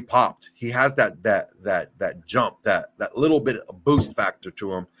popped. He has that jump, that little bit of boost factor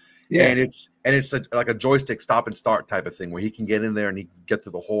to him. Yeah. And it's like a joystick stop and start type of thing where he can get in there and he can get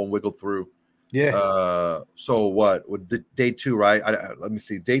through the hole and wiggle through. Yeah. So what? Day 2, right? Let me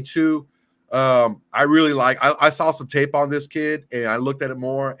see. Day 2. I really like. I saw some tape on this kid and I looked at it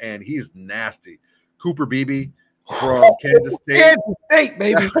more, and he's nasty. Cooper Beebe from Kansas State. Kansas State,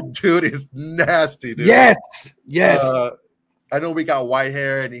 baby. That dude is nasty, dude. Yes. I know we got white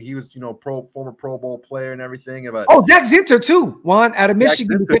hair, and he was, former Pro Bowl player and everything. But Zach Zinter too, Juan, out of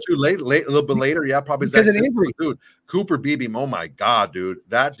Michigan. Zinter too, late, a little bit later, probably because of injury. Dude, Cooper Beebe, oh my God, dude,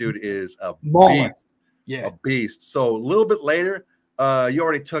 that dude is a beast. Yeah, a beast. So a little bit later, you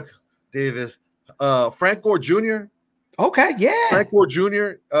already took Davis, Frank Gore Jr. Okay, yeah, Frank Gore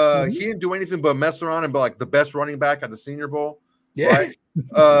Jr. He didn't do anything but mess around and be like the best running back at the Senior Bowl. Yeah. Right?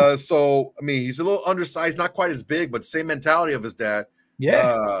 So I mean, he's a little undersized, not quite as big, but same mentality of his dad.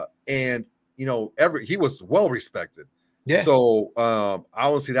 Yeah. And he was well respected. Yeah. So I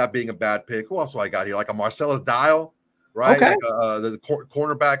don't see that being a bad pick. Who else do I got here? Like a Marcellus Dial, right? Okay. Like the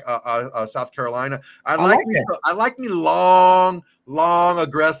cornerback, South Carolina. I like me long,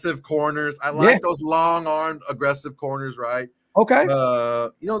 aggressive corners. I like those long-armed aggressive corners, right? Okay.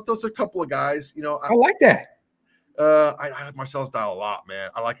 Those are a couple of guys. I like that. I like Marcellus Dial a lot,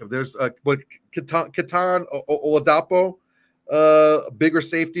 man. I like him. There's Ketan Oladapo, bigger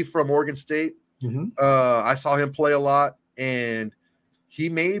safety from Oregon State. I saw him play a lot, and he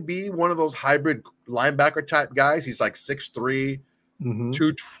may be one of those hybrid linebacker type guys. He's like 6'3",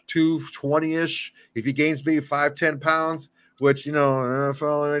 220-ish. If he gains maybe 5-10 pounds, which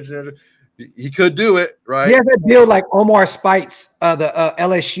NFL, he could do it, right? He has that deal like Omar Spites, the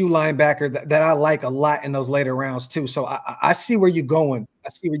LSU linebacker that I like a lot in those later rounds too. So I see where you're going.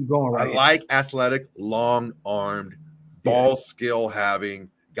 Right. I like athletic, long-armed, ball skill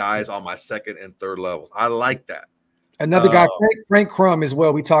having guys on my second and third levels. I like that. Another guy, Frank Crum as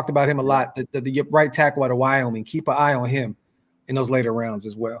well. We talked about him a lot. The right tackle out of Wyoming. Keep an eye on him in those later rounds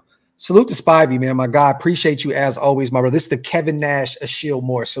as well. Salute to Spivey, man. My guy. Appreciate you as always, my brother. This is the Kevin Nash Ashiel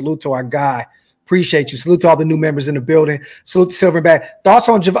Moore. Salute to our guy. Appreciate you. Salute to all the new members in the building. Salute to Silverback. Thoughts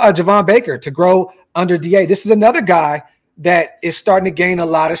on Javon Baker to grow under DA. This is another guy that is starting to gain a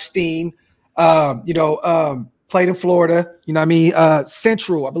lot of steam. Played in Florida. You know what I mean?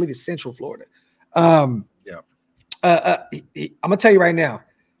 Central. I believe it's Central Florida. I'm gonna tell you right now,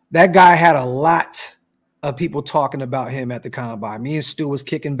 that guy had a lot of people talking about him at the combine. Me and Stu was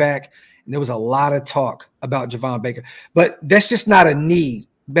kicking back, and there was a lot of talk about Javon Baker. But that's just not a need.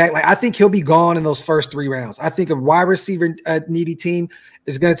 Like I think he'll be gone in those first 3 rounds. I think a wide receiver needy team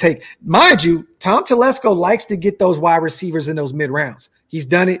is going to take. Mind you, Tom Telesco likes to get those wide receivers in those mid rounds. He's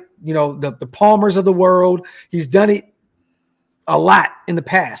done it. The Palmers of the world. He's done it a lot in the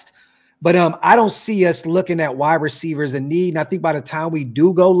past. But I don't see us looking at wide receivers in need. And I think by the time we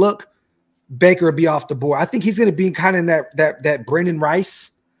do go look, Baker will be off the board. I think he's going to be kind of in that Brendan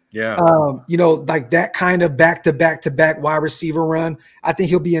Rice. Yeah. Like that kind of back-to-back wide receiver run. I think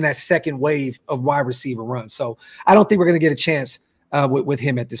he'll be in that second wave of wide receiver run. So I don't think we're going to get a chance with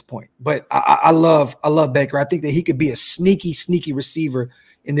him at this point. But I love Baker. I think that he could be a sneaky receiver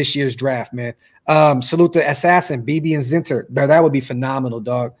in this year's draft, man. Salute to Assassin, BB and Zinter. That would be phenomenal,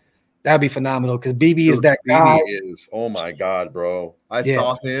 dog. That would be phenomenal because BB is that guy. Oh my God, bro. I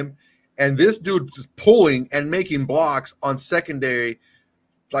saw him. And this dude is pulling and making blocks on secondary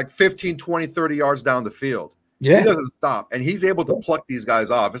like 15, 20, 30 yards down the field. Yeah. He doesn't stop. And he's able to pluck these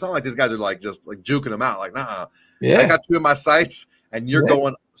guys off. It's not like these guys are just juking them out. Like, nah. Yeah. I got 2 in my sights, and you're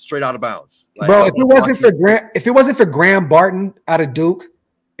going straight out of bounds. Like, bro, if it wasn't for Graham Barton out of Duke,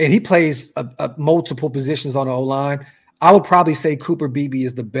 and he plays multiple positions on the O-line, I would probably say Cooper Beebe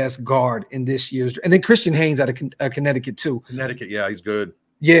is the best guard in this year's. And then Christian Haynes out of Connecticut too. Connecticut, yeah, he's good.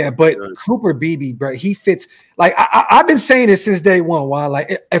 Yeah, but Cooper Beebe, bro, he fits. Like I've been saying this since day one. Why?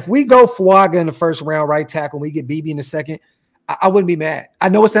 Like if we go Fuaga in the first round, right tackle, and we get Beebe in the second, I wouldn't be mad. I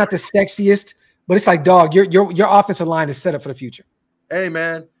know it's not the sexiest, but it's like, dog, your offensive line is set up for the future. Hey,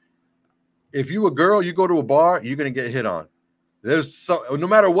 man, if you a girl, you go to a bar, you're gonna get hit on. No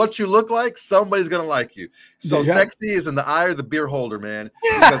matter what you look like, somebody's gonna like you. So sexy is in the eye of the beer holder, man.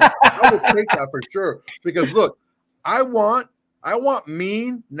 I would take that for sure. Because look, I want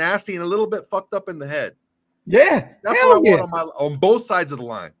mean, nasty, and a little bit fucked up in the head. Yeah, that's what I want on both sides of the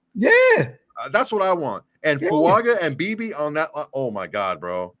line. Yeah, that's what I want. And Fuaga and BB on that. Oh my God,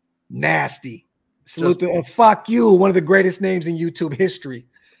 bro. Nasty. Salute to fuck you, one of the greatest names in YouTube history.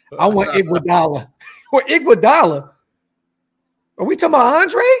 I want Iguodala. Or Iguodala? Are we talking about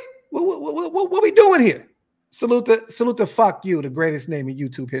Andre? What are we doing here? Salute to fuck you, the greatest name in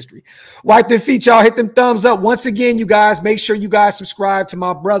YouTube history. Wipe their feet, y'all. Hit them thumbs up. Once again, you guys, make sure you guys subscribe to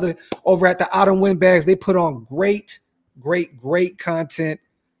my brother over at the WindBags. They put on great content.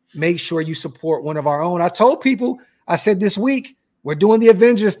 Make sure you support one of our own. I told people, I said this week, we're doing the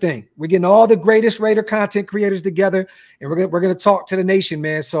Avengers thing. We're getting all the greatest Raider content creators together, and we're gonna talk to the nation,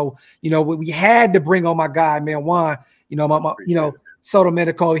 man. So, we had to bring on my guy, man, Juan. Soto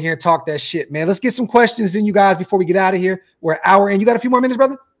Medical here and talk that shit, man. Let's get some questions in, you guys, before we get out of here. We're an hour in. You got a few more minutes,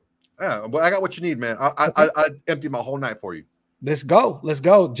 brother? Yeah, well, I got what you need, man. I empty my whole night for you. Let's go.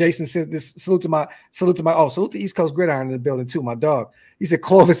 Jason says this. Salute to East Coast Gridiron in the building too, my dog. He said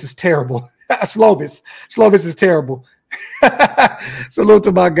Clovis is terrible. Slovis is terrible. Salute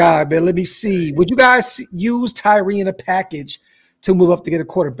to my guy, man. Let me see. Would you guys use Tyree in a package to move up to get a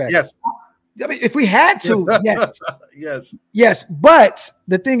quarterback? Yes. I mean, if we had to, yes. yes. But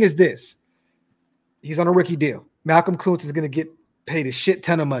the thing is this. He's on a rookie deal. Malcolm Kuntz is going to get paid a shit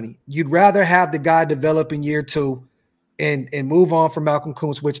ton of money. You'd rather have the guy develop in year 2 and move on from Malcolm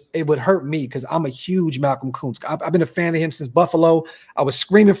Kuntz, which it would hurt me because I'm a huge Malcolm Kuntz. I've been a fan of him since Buffalo. I was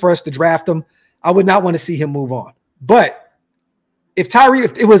screaming for us to draft him. I would not want to see him move on. But if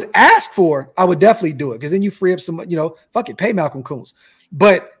it was asked for, I would definitely do it because then you free up some, fuck it, pay Malcolm Kuntz.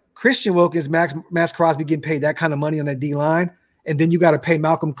 But Christian Wilkins, Max Crosby getting paid that kind of money on that D-line, and then you got to pay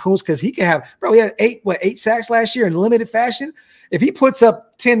Malcolm Kuntz because he can have, bro, he had 8 sacks last year in limited fashion. If he puts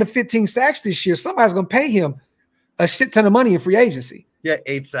up 10 to 15 sacks this year, somebody's going to pay him a shit ton of money in free agency. Yeah,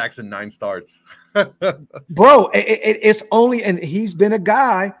 8 sacks and 9 starts. Bro, it's only, and he's been a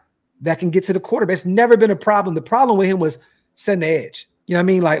guy that can get to the quarterback. It's never been a problem. The problem with him was setting the edge. You know what I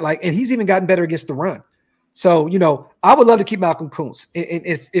mean? Like, and he's even gotten better against the run. So, I would love to keep Malcolm Kuntz. And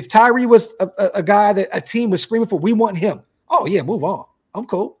if Tyree was a guy that a team was screaming for, we want him. Oh yeah, move on. I'm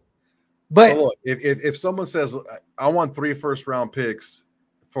cool. But look, if someone says I want 3 first-round picks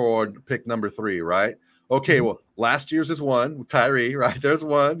for pick number 3, right? Okay, well, last year's is 1, Tyree, right? There's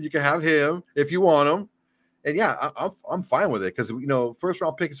 1. You can have him if you want him. And yeah, I'm fine with it because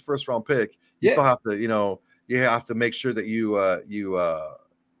first-round pick is first-round pick. You still have to, you have to make sure that you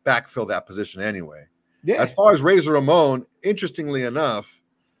backfill that position anyway. Yeah. As far as Razor Ramon, interestingly enough,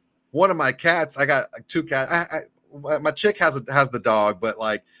 one of my cats, I got 2 cats. My chick has the dog, but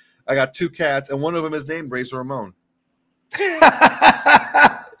like I got 2 cats, and one of them is named Razor Ramon.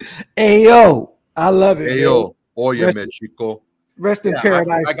 Ayo, I love it. Ayo, oye, me chico. Rest in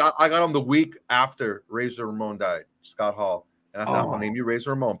paradise. I got him the week after Razor Ramon died, Scott Hall. And I thought, I'm going to name you Razor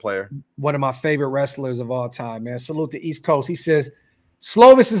Ramon, player. One of my favorite wrestlers of all time, man. Salute to East Coast. He says,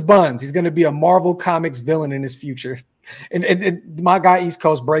 Slovis is buns. He's going to be a Marvel Comics villain in his future. And my guy East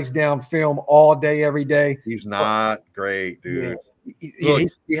Coast breaks down film all day, every day. He's not great, dude. Yeah. Look,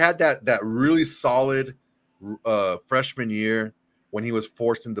 he had that really solid freshman year when he was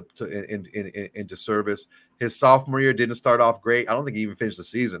forced into service. His sophomore year didn't start off great. I don't think he even finished the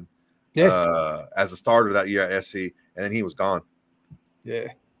season as a starter that year at SC, and then he was gone. Yeah.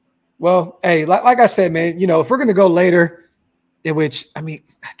 Well, hey, like I said, man, if we're going to go later, in which, I mean,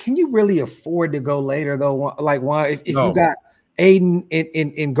 can you really afford to go later, though? Like, why? If you got Aiden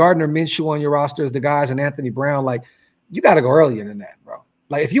and Gardner Minshew on your roster as the guys and Anthony Brown, like, you got to go earlier than that, bro.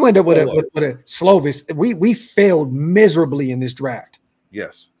 Like, if you end up with a Slovis, we failed miserably in this draft.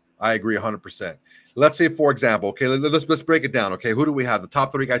 Yes, I agree 100%. Let's say, for example, okay, let's break it down. Okay, who do we have? The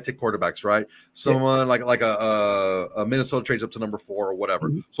top 3 guys take quarterbacks, right? Someone like a Minnesota trades up to number 4 or whatever.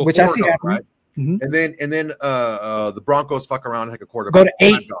 Mm-hmm. So which I see happening. Right? Mm-hmm. And then the Broncos fuck around and take a quarterback. Go to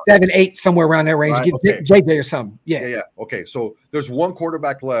 8, 7, 8, somewhere around that range. Right? Get JJ or something. Yeah. Okay, so there's 1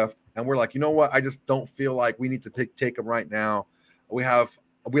 quarterback left, and we're like, you know what? I just don't feel like we need to take him right now. We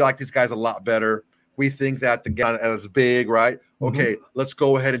like these guys a lot better. We think that the guy is big, right? Okay, let's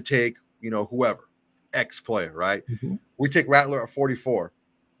go ahead and take whoever, X player, right? Mm-hmm. We take Rattler at 44.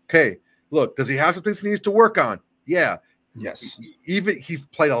 Okay, look, does he have some things he needs to work on? Yeah. Yes. Even he's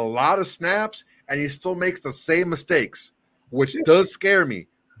played a lot of snaps and he still makes the same mistakes, which does scare me.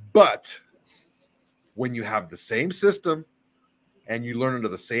 But when you have the same system and you learn under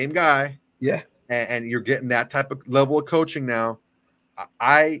the same guy, and you're getting that type of level of coaching now,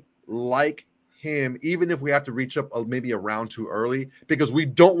 I like him, even if we have to reach up maybe a round too early, because we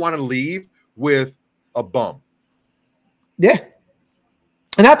don't want to leave with a bum. Yeah.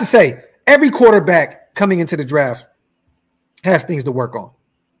 And I have to say, every quarterback coming into the draft has things to work on.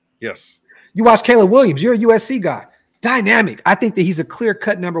 Yes. You watch Caleb Williams. You're a USC guy. dynamic. I think that he's a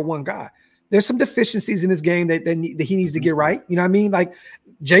clear-cut #1 guy. There's some deficiencies in his game that he needs to get right. You know what I mean? Like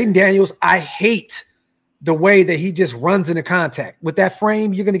Jaden Daniels, I hate the way that he just runs into contact. With that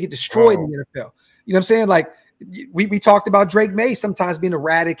frame, you're going to get destroyed in the NFL. You know what I'm saying? Like we talked about Drake May sometimes being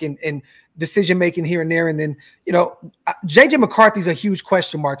erratic and decision-making here and there. And then, you know, J.J. McCarthy's a huge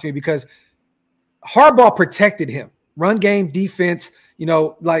question mark to me because Harbaugh protected him. Run game, defense, you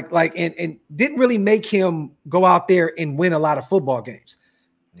know, and didn't really make him go out there and win a lot of football games.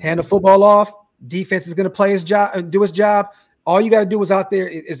 Hand the football off, defense is going to play his job, do his job. All you got to do is out there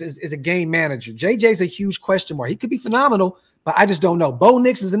is a game manager. JJ's a huge question mark. He could be phenomenal, but I just don't know. Bo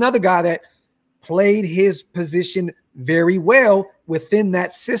Nix is another guy that played his position very well within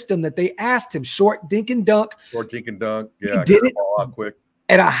that system that they asked him. Short dink and dunk. Short dink and dunk. Yeah, he did it out quick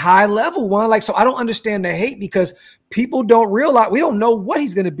at a high level. One, like, so I don't understand the hate because people don't realize, we don't know what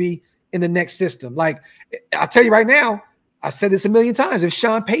he's going to be in the next system. Like, I'll tell you right now, I've said this a million times. If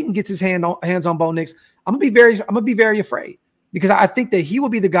Sean Payton gets his hands on Bo Nix, I'm gonna be very afraid because I think that he will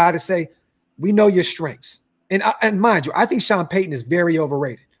be the guy to say, we know your strengths. And mind you, I think Sean Payton is very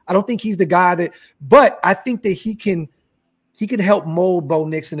overrated. I don't think he's the guy but I think that he can help mold Bo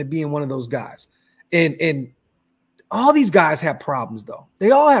Nix into being one of those guys. And all these guys have problems though. They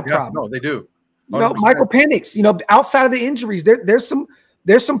all have problems. No, they do. 100%. You know, Michael Penix, you know, outside of the injuries, there's some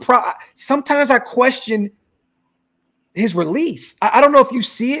sometimes I question his release. I don't know if you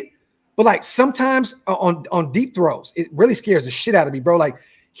see it, but like sometimes on deep throws, it really scares the shit out of me, bro. Like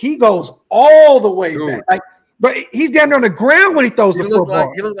he goes all the way back. Like, but he's down there on the ground when he throws the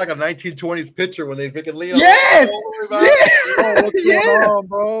football. He looks like a 1920s pitcher when they freaking lean. Yes. What's going on,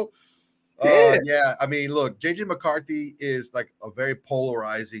 bro? Yeah. I mean, look, JJ McCarthy is like a very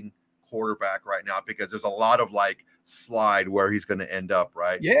polarizing quarterback right now because there's a lot of like slide where he's going to end up,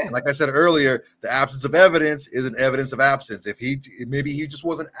 right? Yeah. And like I said earlier, the absence of evidence is an evidence of absence. If maybe he just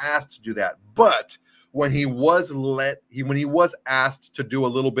wasn't asked to do that, but when he was asked to do a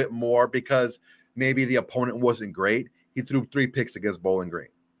little bit more because maybe the opponent wasn't great, he threw 3 picks against Bowling Green.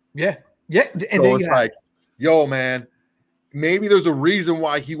 Yeah. And so it's like, yo, man, maybe there's a reason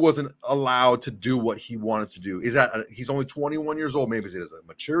why he wasn't allowed to do what he wanted to do. Is that he's only 21 years old? Maybe it's a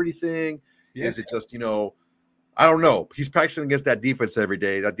maturity thing. Yeah. Is it just, you know, I don't know. He's practicing against that defense every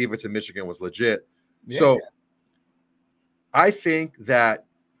day. That defense in Michigan was legit. Yeah. So I think that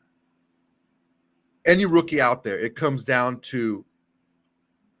any rookie out there, it comes down to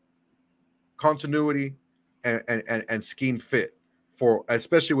continuity and scheme fit for,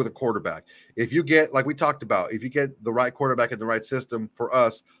 especially with a quarterback. If you get, like we talked about, if you get the right quarterback in the right system for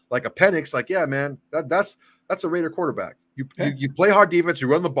us, like a Penix, like, yeah, man, that's a Raider quarterback. You play hard defense, you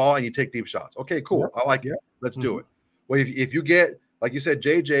run the ball, and you take deep shots. Okay, cool. I like it. Let's do it. Well, if you get, like you said,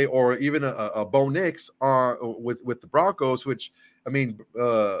 JJ or even a Bo Nix with the Broncos, which, I mean,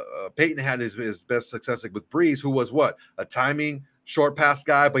 Peyton had his best success with Breeze, who was what? A timing short pass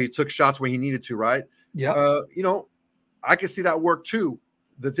guy, but he took shots where he needed to, right? Yeah. You know, I can see that work too.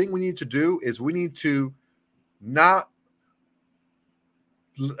 The thing we need to do is we need to not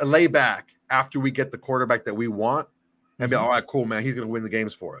lay back after we get the quarterback that we want and be, all right, cool, man, he's going to win the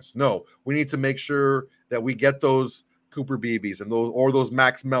games for us. No, we need to make sure that we get those Cooper Beebes and those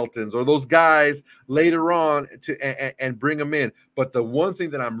Max Meltons or those guys later on and bring them in. But the one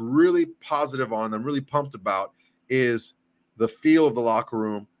thing that I'm really positive on, I'm really pumped about, is the feel of the locker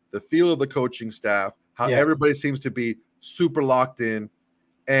room, the feel of the coaching staff, how everybody seems to be super locked in.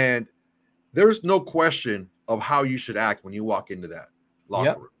 And there's no question of how you should act when you walk into that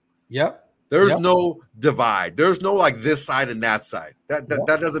locker room. Yep. There's no divide. There's no like this side and that side.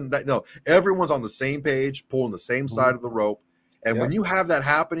 No, everyone's on the same page, pulling the same side of the rope. And when you have that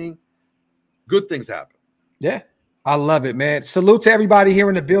happening, good things happen. Yeah. I love it, man. Salute to everybody here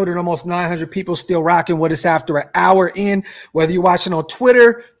in the building. Almost 900 people still rocking with us after an hour in. Whether you're watching on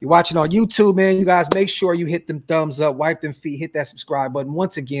Twitter, you're watching on YouTube, man, you guys make sure you hit them thumbs up, wipe them feet, hit that subscribe button.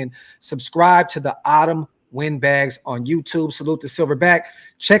 Once again, subscribe to the Autumn WindBags on YouTube. Salute to Silverback.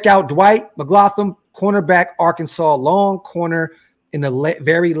 Check out Dwight McLaughlin, cornerback, Arkansas, long corner in the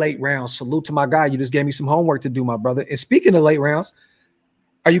very late rounds. Salute to my guy. You just gave me some homework to do, my brother. And speaking of late rounds,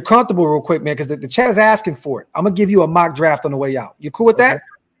 are you comfortable real quick, man? Because the chat is asking for it. I'm going to give you a mock draft on the way out. You cool with that?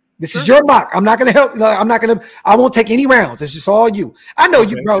 This is your mock. I'm not going to help. I won't take any rounds. It's just all you. I know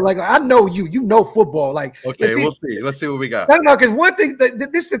you, bro. Like, I know you. You know football. Like, okay, we'll see. Let's see what we got. No, because one thing,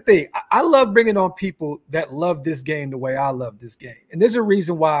 this is the thing. I love bringing on people that love this game the way I love this game. And there's a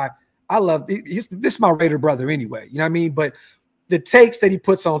reason why I love this. This is my Raider brother anyway. You know what I mean? But the takes that he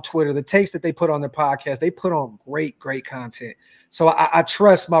puts on Twitter, the takes that they put on their podcast, they put on great content. So I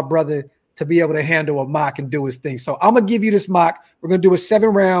trust my brother to be able to handle a mock and do his thing. So I'm gonna give you this mock. We're gonna do a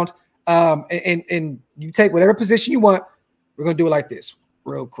 7-round, and you take whatever position you want. We're gonna do it like this,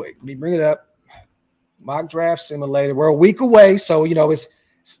 real quick. Let me bring it up. Mock draft simulator. We're a week away, so you know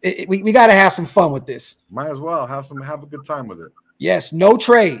we got to have some fun with this. Might as well have a good time with it. Yes, no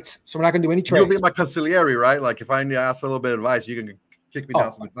trades. So we're not gonna do any trades. You'll be my consigliere, right? Like if I need to ask a little bit of advice, you can kick me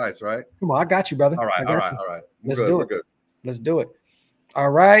down some advice, right? Come on, I got you, brother. All right. Let's do it. Good. Let's do it.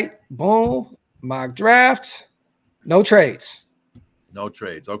 All right, boom. Mock draft. No trades. No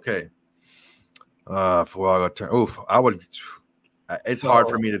trades. Okay. Before I go turn. I would. It's hard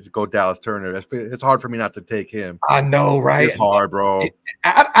for me to go Dallas Turner. It's hard for me not to take him. I know, right? It's hard, bro.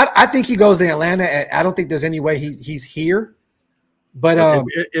 I think he goes to Atlanta. I don't think there's any way he's here. But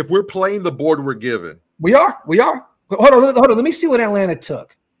if we're playing the board we're given, we are. Hold on. Let me see what Atlanta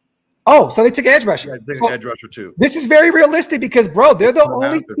took. Oh, so they took edge rusher. Yeah, they took edge rusher too. This is very realistic because, bro, they're the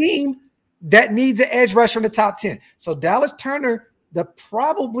only team that needs an edge rusher in the top 10. So Dallas Turner, the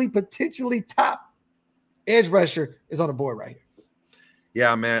probably potentially top edge rusher, is on the board right here.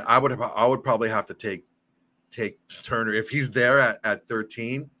 Yeah, man, I would probably have to take Turner if he's there at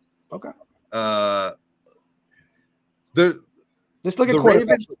 13. Okay. Let's look at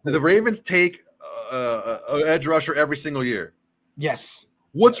the Ravens take an edge rusher every single year. Yes.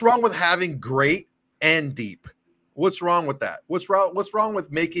 What's wrong with having great and deep? What's wrong with that? What's wrong with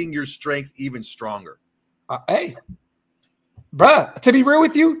making your strength even stronger? Hey, bruh, to be real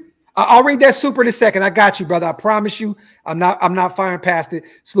with you, I'll read that super in a second. I got you, brother. I promise you. I'm not firing past it.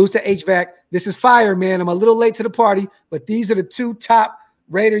 Salutes to HVAC. This is fire, man. I'm a little late to the party, but these are the 2 top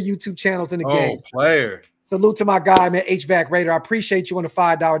Raider YouTube channels in the game. Oh, player. Salute to my guy, man, HVAC Raider. I appreciate you on the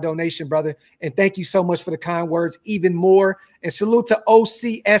 $5 donation, brother. And thank you so much for the kind words, even more. And salute to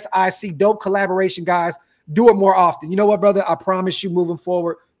OCSIC. Dope collaboration, guys. Do it more often. You know what, brother? I promise you moving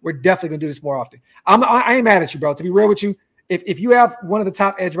forward, we're definitely going to do this more often. I ain't mad at you, bro. To be real with you, if you have one of the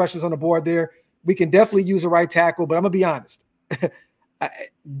top edge rushers on the board there, we can definitely use a right tackle. But I'm going to be honest.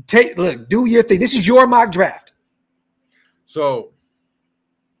 Look, do your thing. This is your mock draft. So,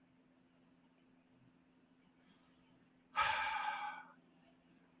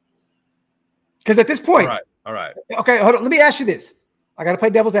 because at this point, all right. Okay, hold on. Let me ask you this. I got to play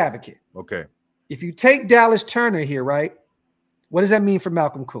devil's advocate. Okay. If you take Dallas Turner here, right, what does that mean for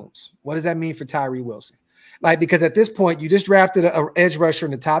Malcolm Coons? What does that mean for Tyree Wilson? Like, because at this point, you just drafted an edge rusher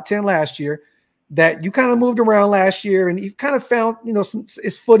in the top 10 last year that you kind of moved around last year, and you kind of found,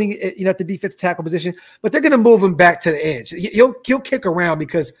 his footing, at the defensive tackle position, but they're going to move him back to the edge. He'll kick around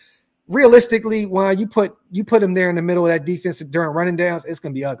because realistically, while you put him there in the middle of that defense during running downs, it's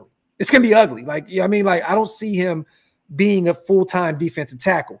going to be ugly. It's going to be ugly. I don't see him being a full-time defensive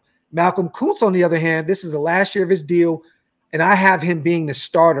tackle. Malcolm Kuntz, on the other hand, this is the last year of his deal, and I have him being the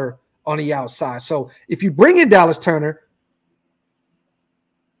starter on the outside. So if you bring in Dallas Turner,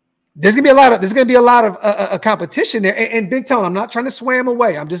 there's going to be a lot of competition there. And Big Tone, I'm not trying to sway him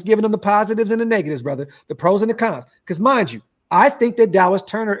away. I'm just giving them the positives and the negatives, brother, the pros and the cons. Because mind you, I think that Dallas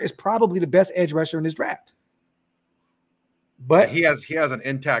Turner is probably the best edge rusher in this draft. But he has an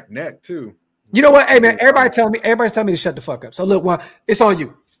intact neck too. You know what? Hey man, everybody's telling me to shut the fuck up. So look, Juan, it's on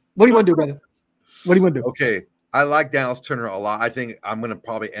you. What do you want to do, brother? What do you want to do? Okay. I like Dallas Turner a lot. I think I'm gonna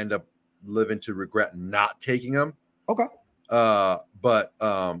probably end up living to regret not taking him. Okay. But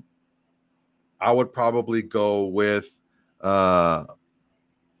I would probably go with Quinyon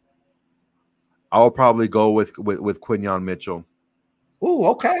Mitchell. Ooh,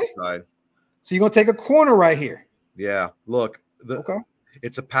 okay. So you're gonna take a corner right here. Yeah, look,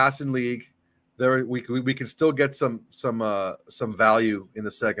 it's a passing league. There, we can still get some value in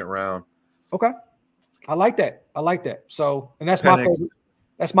the second round. Okay, I like that. So, and that's Penix. My favorite.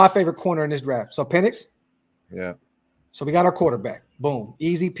 That's my favorite corner in this draft. So Penix. Yeah. So we got our quarterback. Boom,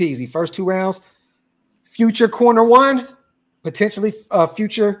 easy peasy. First 2 rounds. Future corner 1, potentially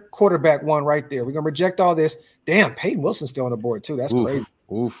future quarterback 1 right there. We're gonna reject all this. Damn, Peyton Wilson's still on the board too. That's crazy.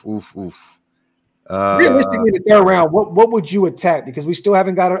 Oof. Realistically, in the 3rd round, what would you attack? Because we still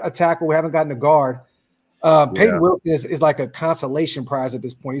haven't got a tackle, we haven't gotten a guard. Peyton Wilson is like a consolation prize at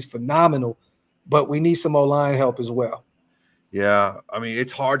this point. He's phenomenal, but we need some O-line help as well. Yeah, I mean,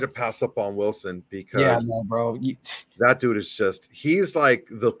 it's hard to pass up on Wilson because bro, that dude is he's like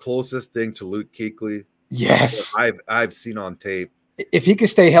the closest thing to Luke Kuechly. Yes, I've seen on tape. If he can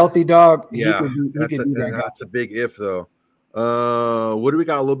stay healthy, dog, that's a big if though. What do we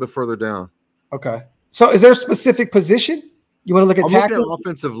got a little bit further down? Okay. So is there a specific position you want to look at? Tackle?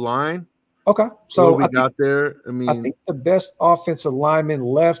 Offensive line. Okay. So what we got there. I think the best offensive lineman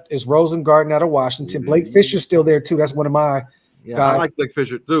left is Rosengarten out of Washington. Blake Fisher's still there too. That's one of my Yeah, guys. I like Blake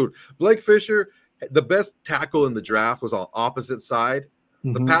Fisher. Dude, Blake Fisher, the best tackle in the draft was on opposite side.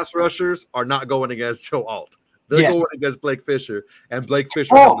 The pass rushers are not going against Joe Alt. They're going against Blake Fisher, and Blake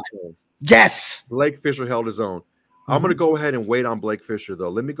Fisher held his own. Yes. Blake Fisher held his own. I'm going to go ahead and wait on Blake Fisher, though.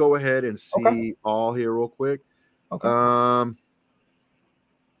 Let me go ahead and see all here real quick. Okay. Want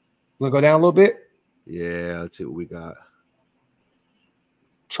to go down a little bit? Yeah, let's see what we got.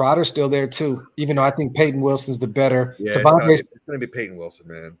 Trotter's still there, too, even though I think Peyton Wilson's the better. Yeah, it's going to be Peyton Wilson,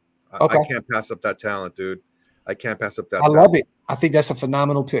 man. I can't pass up that talent, dude. I can't pass up that talent. I love it. I think that's a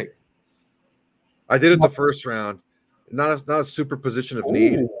phenomenal pick. I did it the first round. Not a super position of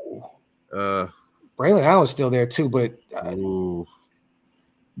need. Braylon Allen's still there too, but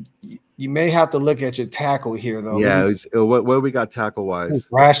you may have to look at your tackle here, though. Yeah, what we got tackle wise?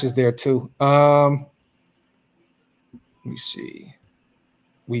 Rash is there too. Let me see.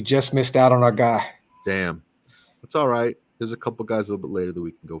 We just missed out on our guy. Damn, it's all right. There's a couple guys a little bit later that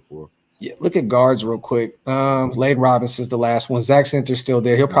we can go for. Yeah, look at guards real quick. Lane Robinson's the last one. Zach Center's still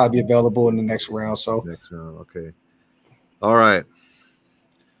there. He'll probably be available in the next round. So next round, okay. All right.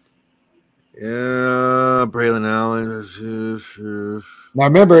 Yeah, Braylon Allen. Now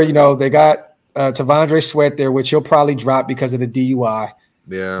remember, they got Tavondre Sweat there, which he'll probably drop because of the DUI.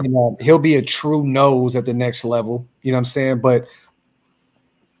 Yeah. He'll be a true nose at the next level. You know what I'm saying? But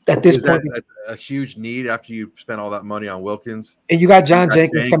at this point, a huge need after you spent all that money on Wilkins. And you got John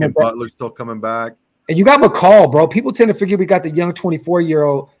Jenkins coming back. Butler's still coming back. And you got McCall, bro. People tend to forget we got the young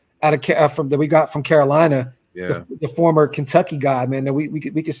 24-year-old out of that we got from Carolina. Yeah. The former Kentucky guy, man. That we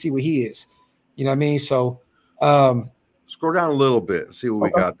could see what he is. You know what I mean? So scroll down a little bit and see what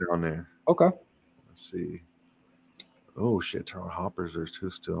we got down there. Okay. Let's see. Oh shit, Terrell Hopper's there too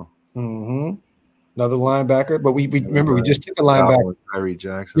still. Another linebacker, but we remember we just took a linebacker. Tyree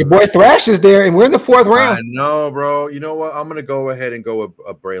Jackson. Your boy Thrash is there, and we're in the 4th round. I know, bro. You know what? I'm gonna go ahead and go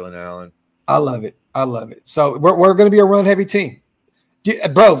with Braylon Allen. I love it. So we're gonna be a run heavy team,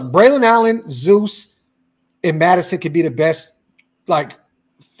 bro. Braylon Allen, Zeus, and Madison could be the best, like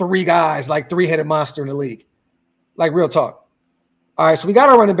 3 guys, like 3-headed monster in the league. Like real talk. All right, so we got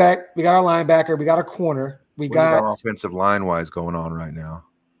our running back, we got our linebacker, we got our corner, we got offensive line wise going on right now.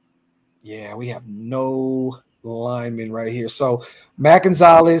 Yeah, we have no linemen right here. So Matt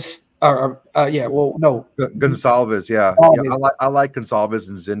Gonzalez, Gonzalez, yeah. I like Gonzalez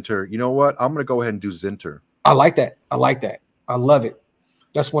and Zinter. You know what? I'm gonna go ahead and do Zinter. I like that. I love it.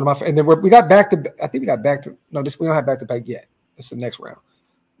 That's one of my. And then we got back to. I think we got back to. No, we don't have back to back yet. That's the next round.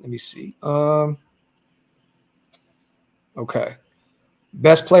 Let me see. Okay,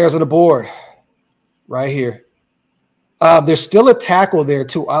 best players on the board, right here. There's still a tackle there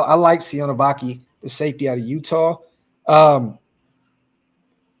too. I like Sionavaki, the safety out of Utah.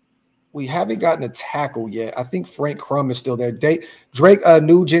 We haven't gotten a tackle yet. I think Frank Crum is still there. Drake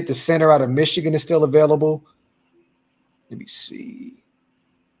Nugent, the center out of Michigan, is still available. Let me see.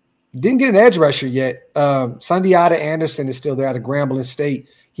 Didn't get an edge rusher yet. Sandiata Anderson is still there out of Grambling State.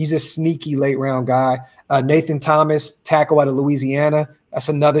 He's a sneaky late round guy. Nathan Thomas, tackle out of Louisiana. That's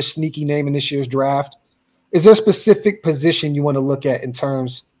another sneaky name in this year's draft. Is there a specific position you want to look at in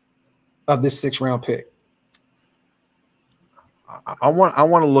terms of this 6th round pick? I want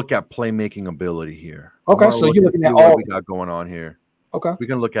to look at playmaking ability here. Okay, so you're looking at all we got going on here. Okay, we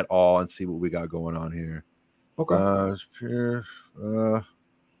can look at all and see what we got going on here. Okay,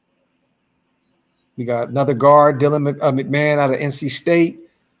 we got another guard, Dylan McMahon out of NC State.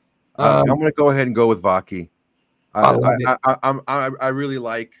 I'm going to go ahead and go with Vaki. I really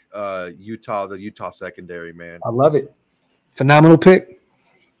like Utah, the Utah secondary, man. I love it. Phenomenal pick.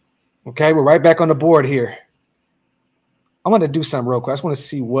 Okay, we're right back on the board here. I want to do something real quick. I just want to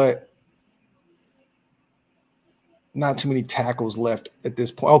see what. Not too many tackles left at this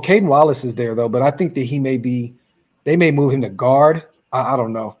point. Oh, Caden Wallace is there though, but I think that he may be. They may move him to guard. I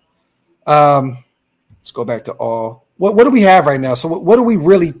don't know. Let's go back to all. What do we have right now? So what do we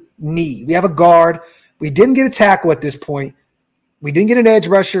really need? We have a guard. We didn't get a tackle at this point. We didn't get an edge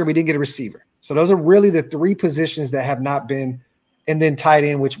rusher. We didn't get a receiver. So those are really the 3 positions that have not been, and then tight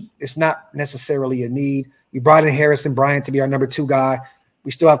end, which is not necessarily a need. We brought in Harrison Bryant to be our number 2 guy.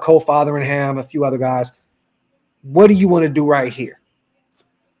 We still have Cole Fotheringham, a few other guys. What do you want to do right here?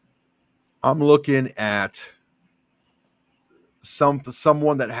 I'm looking at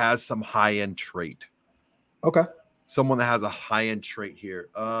someone that has some high-end trait. Okay. Someone that has a high-end trait here.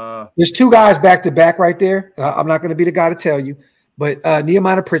 There's 2 guys back to back right there. I'm not going to be the guy to tell you, but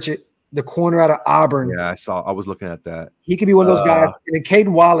Nehemiah Pritchett, the corner out of Auburn. Yeah, I was looking at that. He could be one of those guys. And then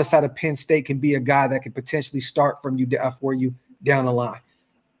Caden Wallace out of Penn State can be a guy that could potentially start for you down the line.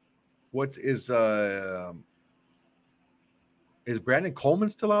 What is Is Brandon Coleman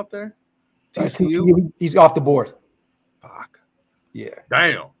still out there? TCU, he's off the board. Fuck. Yeah.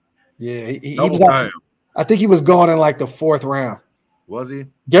 Damn. Yeah. He was out, I think he was gone in like the 4th round. Was he?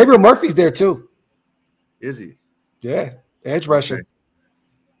 Gabriel Murphy's there too. Is he? Yeah. Edge rusher. Okay.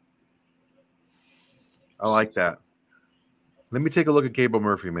 I like that. Let me take a look at Gabriel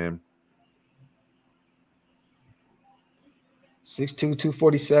Murphy, man. 6'2",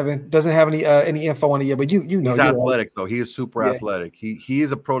 247. Doesn't have any info on it yet, but you know. He's athletic, though. He is super athletic. He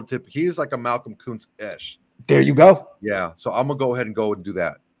is a prototype. He is like a Malcolm Kuntz-esh. There you go. Yeah. So I'm going to go ahead and do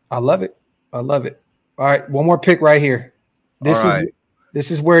that. I love it. All right. One more pick right here.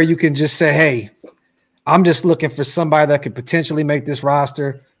 This is where you can just say, hey, I'm just looking for somebody that could potentially make this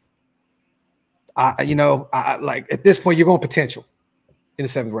roster. Like at this point, you're going potential in the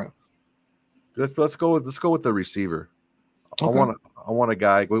 7th round. Let's go with the receiver. Okay. I want a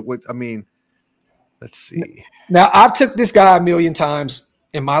guy with let's see. Now I've took this guy a million times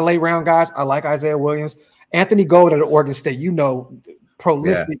in my late round guys. I like Isaiah Williams, Anthony Gold at Oregon State.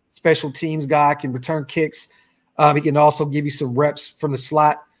 Prolific special teams guy, can return kicks. He can also give you some reps from the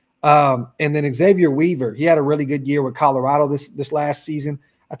slot. And then Xavier Weaver, he had a really good year with Colorado this last season.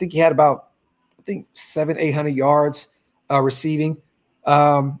 I think he had about 700-800 yards receiving.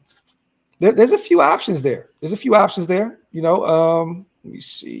 There's a few options there. Let me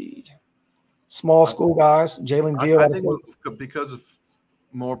see. Small school guys, Jalen Gill. I think because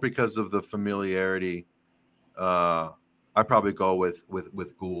of the familiarity, I probably go with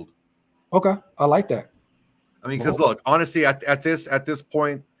Gould. Okay, I like that. I mean, because look, honestly, at this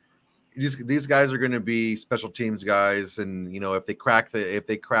point, these guys are going to be special teams guys, and if they crack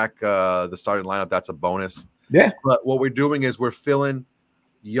the starting lineup, that's a bonus. Yeah. But what we're doing is we're filling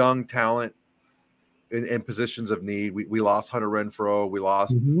young talent in positions of need. We lost Hunter Renfrow, we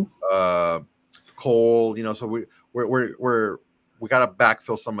lost Cole. So we got to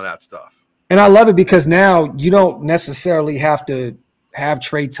backfill some of that stuff. And I love it because now you don't necessarily have to have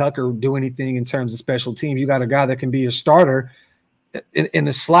Trey Tucker do anything in terms of special teams. You got a guy that can be your starter in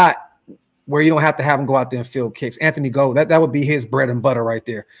the slot where you don't have to have him go out there and field kicks. Anthony Gold, that would be his bread and butter right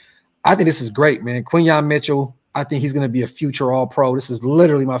there. I think this is great, man. Quinyon Mitchell, I think he's going to be a future All-Pro. This is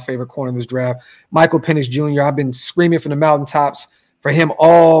literally my favorite corner in this draft. Michael Penix Jr., I've been screaming from the mountaintops for him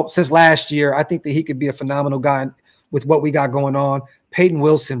all since last year. I think that he could be a phenomenal guy with what we got going on. Peyton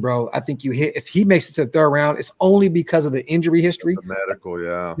Wilson, bro, I think if he makes it to the 3rd round, it's only because of the injury history. The medical,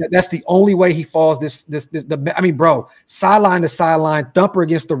 yeah. That's the only way he falls. Bro, sideline to sideline, thumper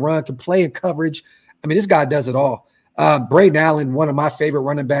against the run, can play in coverage. This guy does it all. Braden Allen, one of my favorite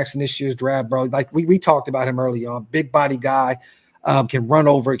running backs in this year's draft, bro. Like we talked about him early on. Big body guy, can run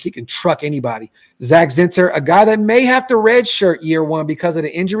over. He can truck anybody. Zach Zinter, a guy that may have to redshirt year 1 because of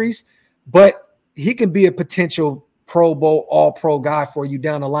the injuries, but he can be a potential Pro Bowl, All-Pro guy for you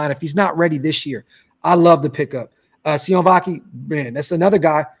down the line if he's not ready this year. I love the pickup. Sion Vaki, man, that's another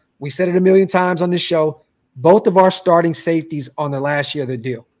guy. We said it a million times on this show. Both of our starting safeties on the last year of the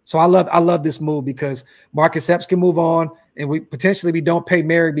deal. So I love this move because Marcus Epps can move on, and we don't pay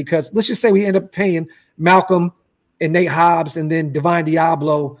Merrick because let's just say we end up paying Malcolm and Nate Hobbs and then Divine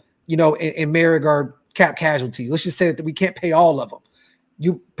Diablo, and Merrick are cap casualties. Let's just say that we can't pay all of them.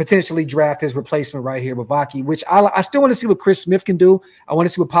 You potentially draft his replacement right here with Vaki, which I still want to see what Chris Smith can do. I want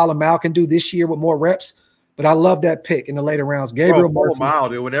to see what Palomal can do this year with more reps. But I love that pick in the later rounds. Gabriel Murphy.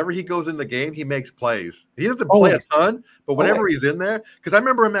 Dude, whenever he goes in the game, he makes plays. He doesn't play a ton, but whenever he's in there, because I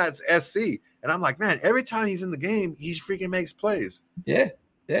remember him at SC, and I'm like, man, every time he's in the game, he freaking makes plays. Yeah.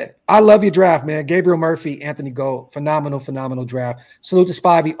 I love your draft, man. Gabriel Murphy, Anthony Gold, phenomenal draft. Salute to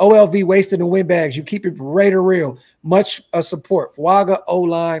Spivey. OLV wasted in WindBags. You keep it Raider real. Much support. Fuaga,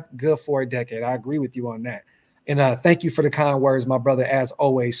 O-line, good for a decade. I agree with you on that. And thank you for the kind words, my brother, as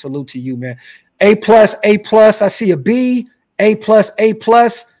always. Salute to you, man. A+. I see a B, A+. A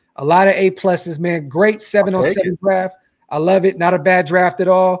lot of A+, man. Great 7-on-7 draft. I love it. Not a bad draft at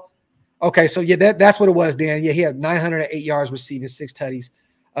all. Okay, so yeah, that's what it was, Dan. Yeah, he had 908 yards receiving, 6 tutties.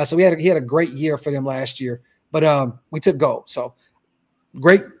 So he had a great year for them last year. But we took gold. So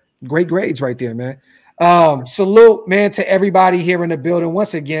great grades right there, man. Salute, man, to everybody here in the building.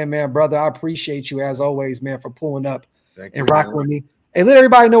 Once again, man, brother, I appreciate you as always, man, for pulling up and rocking with me. Hey, let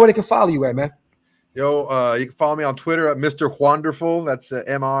everybody know where they can follow you at, man. Yo, you can follow me on Twitter at Mr. Juanderful. That's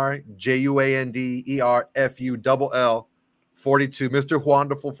MrJuanderfull 42. Mr.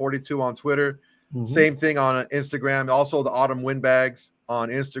 Juanderful 42 on Twitter. Same thing on Instagram. Also, the Autumn WindBags on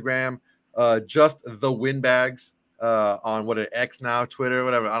Instagram. Just the WindBags on what an X now, Twitter,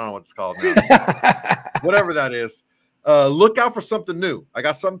 whatever. I don't know what it's called now. Whatever that is. Look out for something new. I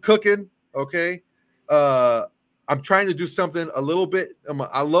got something cooking. Okay. I I'm trying to do something a little bit.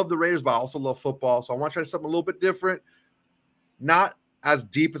 I love the Raiders, but I also love football. So I want to try something a little bit different. Not as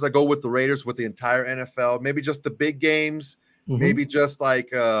deep as I go with the Raiders with the entire NFL. Maybe just the big games. Maybe just like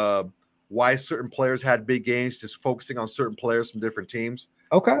why certain players had big games. Just focusing on certain players from different teams.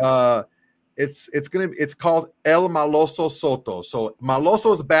 Okay. It's called El Maloso Soto. So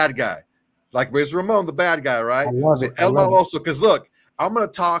Maloso is a bad guy, like Razor Ramon, the bad guy, right? I love it. El Maloso, because look, I'm gonna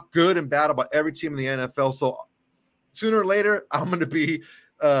talk good and bad about every team in the NFL. So sooner or later, I'm gonna be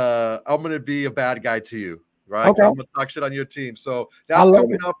a bad guy to you, right? Okay. I'm gonna talk shit on your team. So that's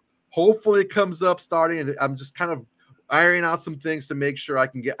coming up. Hopefully, it comes up starting, and I'm just kind of ironing out some things to make sure I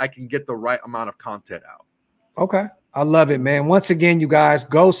can get the right amount of content out. Okay. I love it, man. Once again, you guys,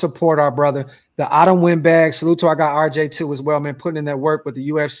 go support our brother, the Autumn WindBags. Salute to our guy RJ too as well, man, putting in that work with the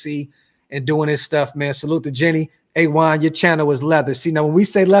UFC and doing his stuff, man. Salute to Jenny. Hey, Juan, your channel is leather. See, now when we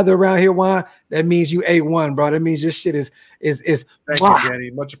say leather around here, Juan, that means you A1, bro. That means your shit is Thank you,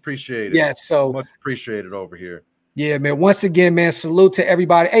 Jenny. Much appreciated. Yeah, so much appreciated over here. Yeah, man. Once again, man, salute to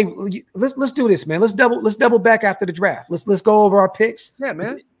everybody. Hey, let's do this, man. Let's double back after the draft. Let's go over our picks. Yeah,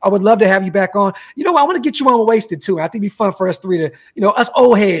 man. I would love to have you back on. You know what? I want to get you on Wasted too. I think it'd be fun for us three to, us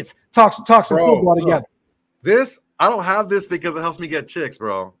old heads talk some football together. I don't have this because it helps me get chicks,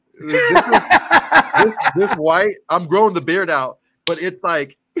 bro. This white, I'm growing the beard out, but it's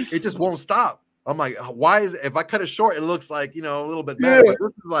like it just won't stop. I'm like, why is it? If I cut it short, it looks like a little bit better. But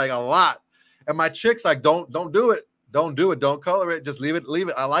this is like a lot. And my chick's like, don't do it. Don't do it. Don't color it. Just leave it.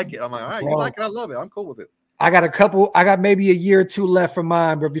 I like it. I'm like, all right, you like it. I love it. I'm cool with it. I got maybe a year or two left for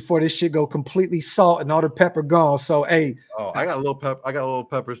mine, but before this shit go completely salt and all the pepper gone. So hey. Oh, I got a little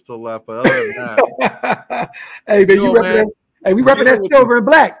pepper still left, but other than that. Hey, man, we repping that silver and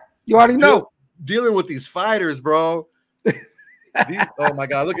black. You already know. Dealing with these fighters, bro. Oh my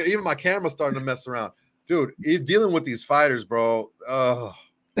God. Look at even my camera's starting to mess around. Dude, dealing with these fighters, bro.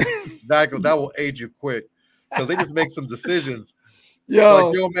 That will age you quick. So they just make some decisions.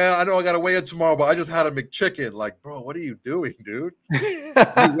 Like, man, I know I gotta weigh in tomorrow, but I just had a McChicken. Like, bro, what are you doing, dude? You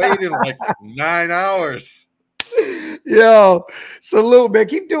weighed in like 9 hours. Yo, salute, man.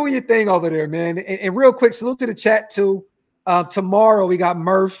 Keep doing your thing over there, man. And real quick, salute to the chat too. Tomorrow we got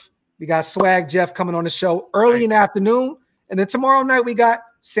Murph, we got Swag Jeff coming on the show early in the afternoon, and then tomorrow night we got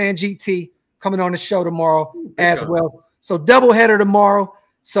Sanjit T coming on the show tomorrow as well. So double header tomorrow.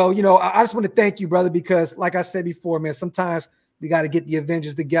 So I just want to thank you, brother, because like I said before, man, sometimes we got to get the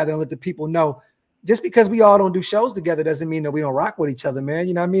Avengers together and let the people know. Just because we all don't do shows together doesn't mean that we don't rock with each other, man.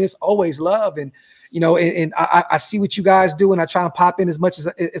 You know what I mean? It's always love, and I see what you guys do, and I try and pop in as much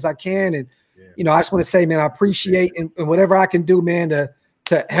as I can, and I just want to say, man, I appreciate and whatever I can do, man,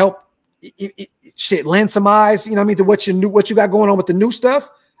 to help lend some eyes, to what you got going on with the new stuff.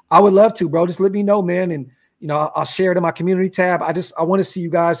 I would love to, bro. Just let me know, man, and I'll share it in my community tab. I want to see you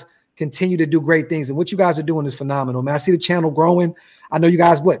guys continue to do great things, and what you guys are doing is phenomenal, man. I see the channel growing. I know you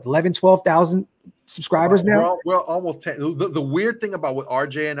guys, 12,000 subscribers now? We're almost 10. The weird thing about what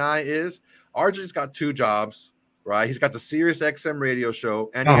RJ and I is RJ's got 2 jobs, right? He's got the Sirius XM radio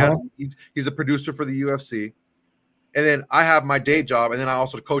show, and he's a producer for the UFC. And then I have my day job, and then I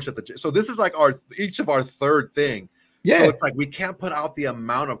also coach at the gym. So this is like each of our third thing. Yeah. So it's like we can't put out the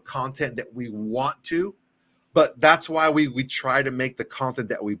amount of content that we want to, but that's why we try to make the content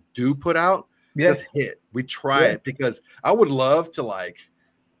that we do put out just hit. We try it because I would love to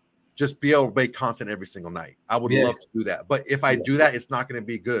just be able to make content every single night. I would love to do that. But if I do that, it's not going to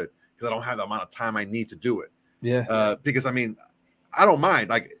be good because I don't have the amount of time I need to do it. Yeah. Because I mean, I don't mind.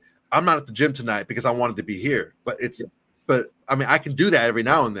 Like, I'm not at the gym tonight because I wanted to be here. But I mean, I can do that every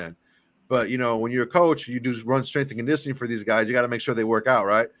now and then. But when you're a coach, you do run strength and conditioning for these guys. You got to make sure they work out,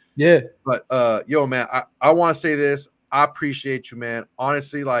 right? Yeah. But yo, man, I want to say this. I appreciate you, man.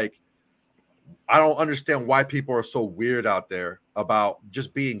 Honestly, I don't understand why people are so weird out there about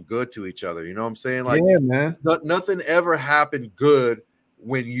just being good to each other. You know what I'm saying? Yeah, man. Nothing ever happened good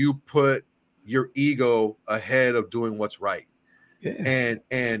when you put your ego ahead of doing what's right. Yeah.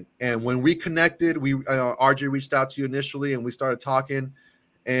 And when we connected, RJ reached out to you initially, and we started talking,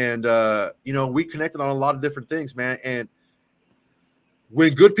 and we connected on a lot of different things, man. And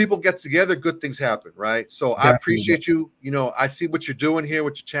when good people get together, good things happen, right? So definitely. I appreciate you. I see what you're doing here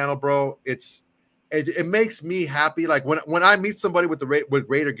with your channel, bro. It makes me happy. Like when I meet somebody with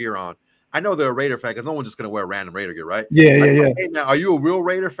Raider gear on, I know they're a Raider fan because no one's just gonna wear random Raider gear, right? Yeah. Hey, man, are you a real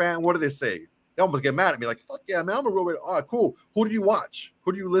Raider fan? What do they say? They almost get mad at me, like, fuck yeah, man, I'm a real Raider. All right, cool. Who do you watch?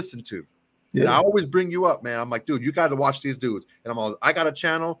 Who do you listen to? Yeah. And I always bring you up, man. I'm like, dude, you got to watch these dudes. And I got a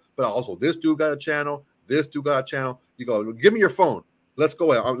channel, but also this dude got a channel. This dude got a channel. You go, give me your phone. Let's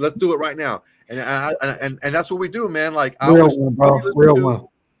go ahead. Let's do it right now. And that's what we do, man. Like I Real always, one, bro. Real one.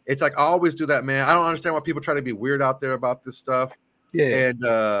 it's like I always do that, man. I don't understand why people try to be weird out there about this stuff. Yeah.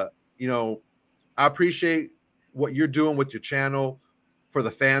 And you know, I appreciate what you're doing with your channel for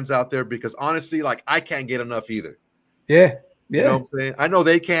the fans out there, because honestly, like I can't get enough either. Yeah. Yeah. You know what I'm saying? I know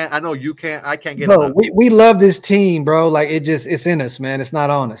they can't. I know you can't. I can't get enough. Bro, we love this team, bro. Like it's in us, man. It's not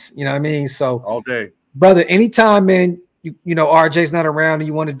on us. You know what I mean? So all day. Brother, anytime, man, you know, RJ's not around and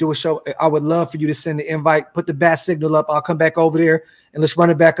you want to do a show, I would love for you to send the invite, put the bat signal up. I'll come back over there and let's run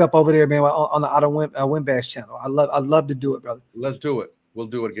it back up over there, man, on the WindBags channel. I'd love to do it, brother. Let's do it. We'll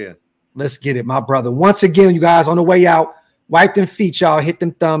do it again. Let's get it, my brother. Once again, you guys, on the way out, wipe them feet, y'all. Hit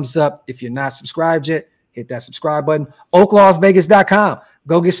them thumbs up. If you're not subscribed yet, hit that subscribe button. OakLosVegas.com.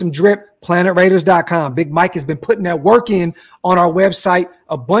 Go get some drip. PlanetRaiders.com. Big Mike has been putting that work in on our website.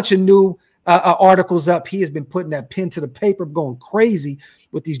 A bunch of new articles up. He has been putting that pen to the paper, going crazy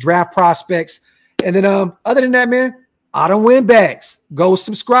with these draft prospects. And then other than that, man, out on WindBags. Go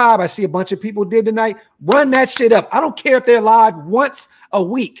subscribe. I see a bunch of people did tonight. Run that shit up. I don't care if they're live once a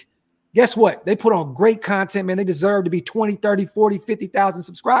week. Guess what? They put on great content, man. They deserve to be 20, 30, 40, 50,000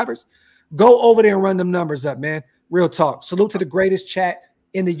 subscribers. Go over there and run them numbers up, man. Real talk. Salute to the greatest chat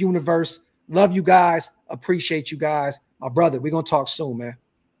in the universe. Love you guys. Appreciate you guys. My brother, we're going to talk soon, man.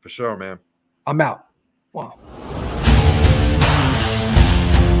 For sure, man. I'm out. Wow.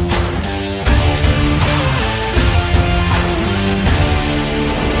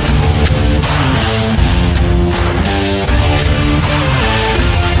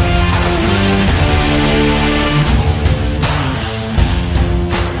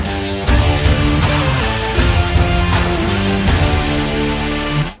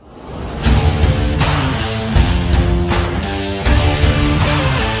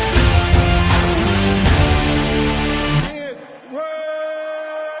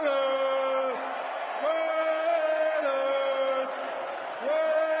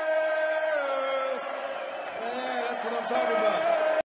 That's what I'm talking about.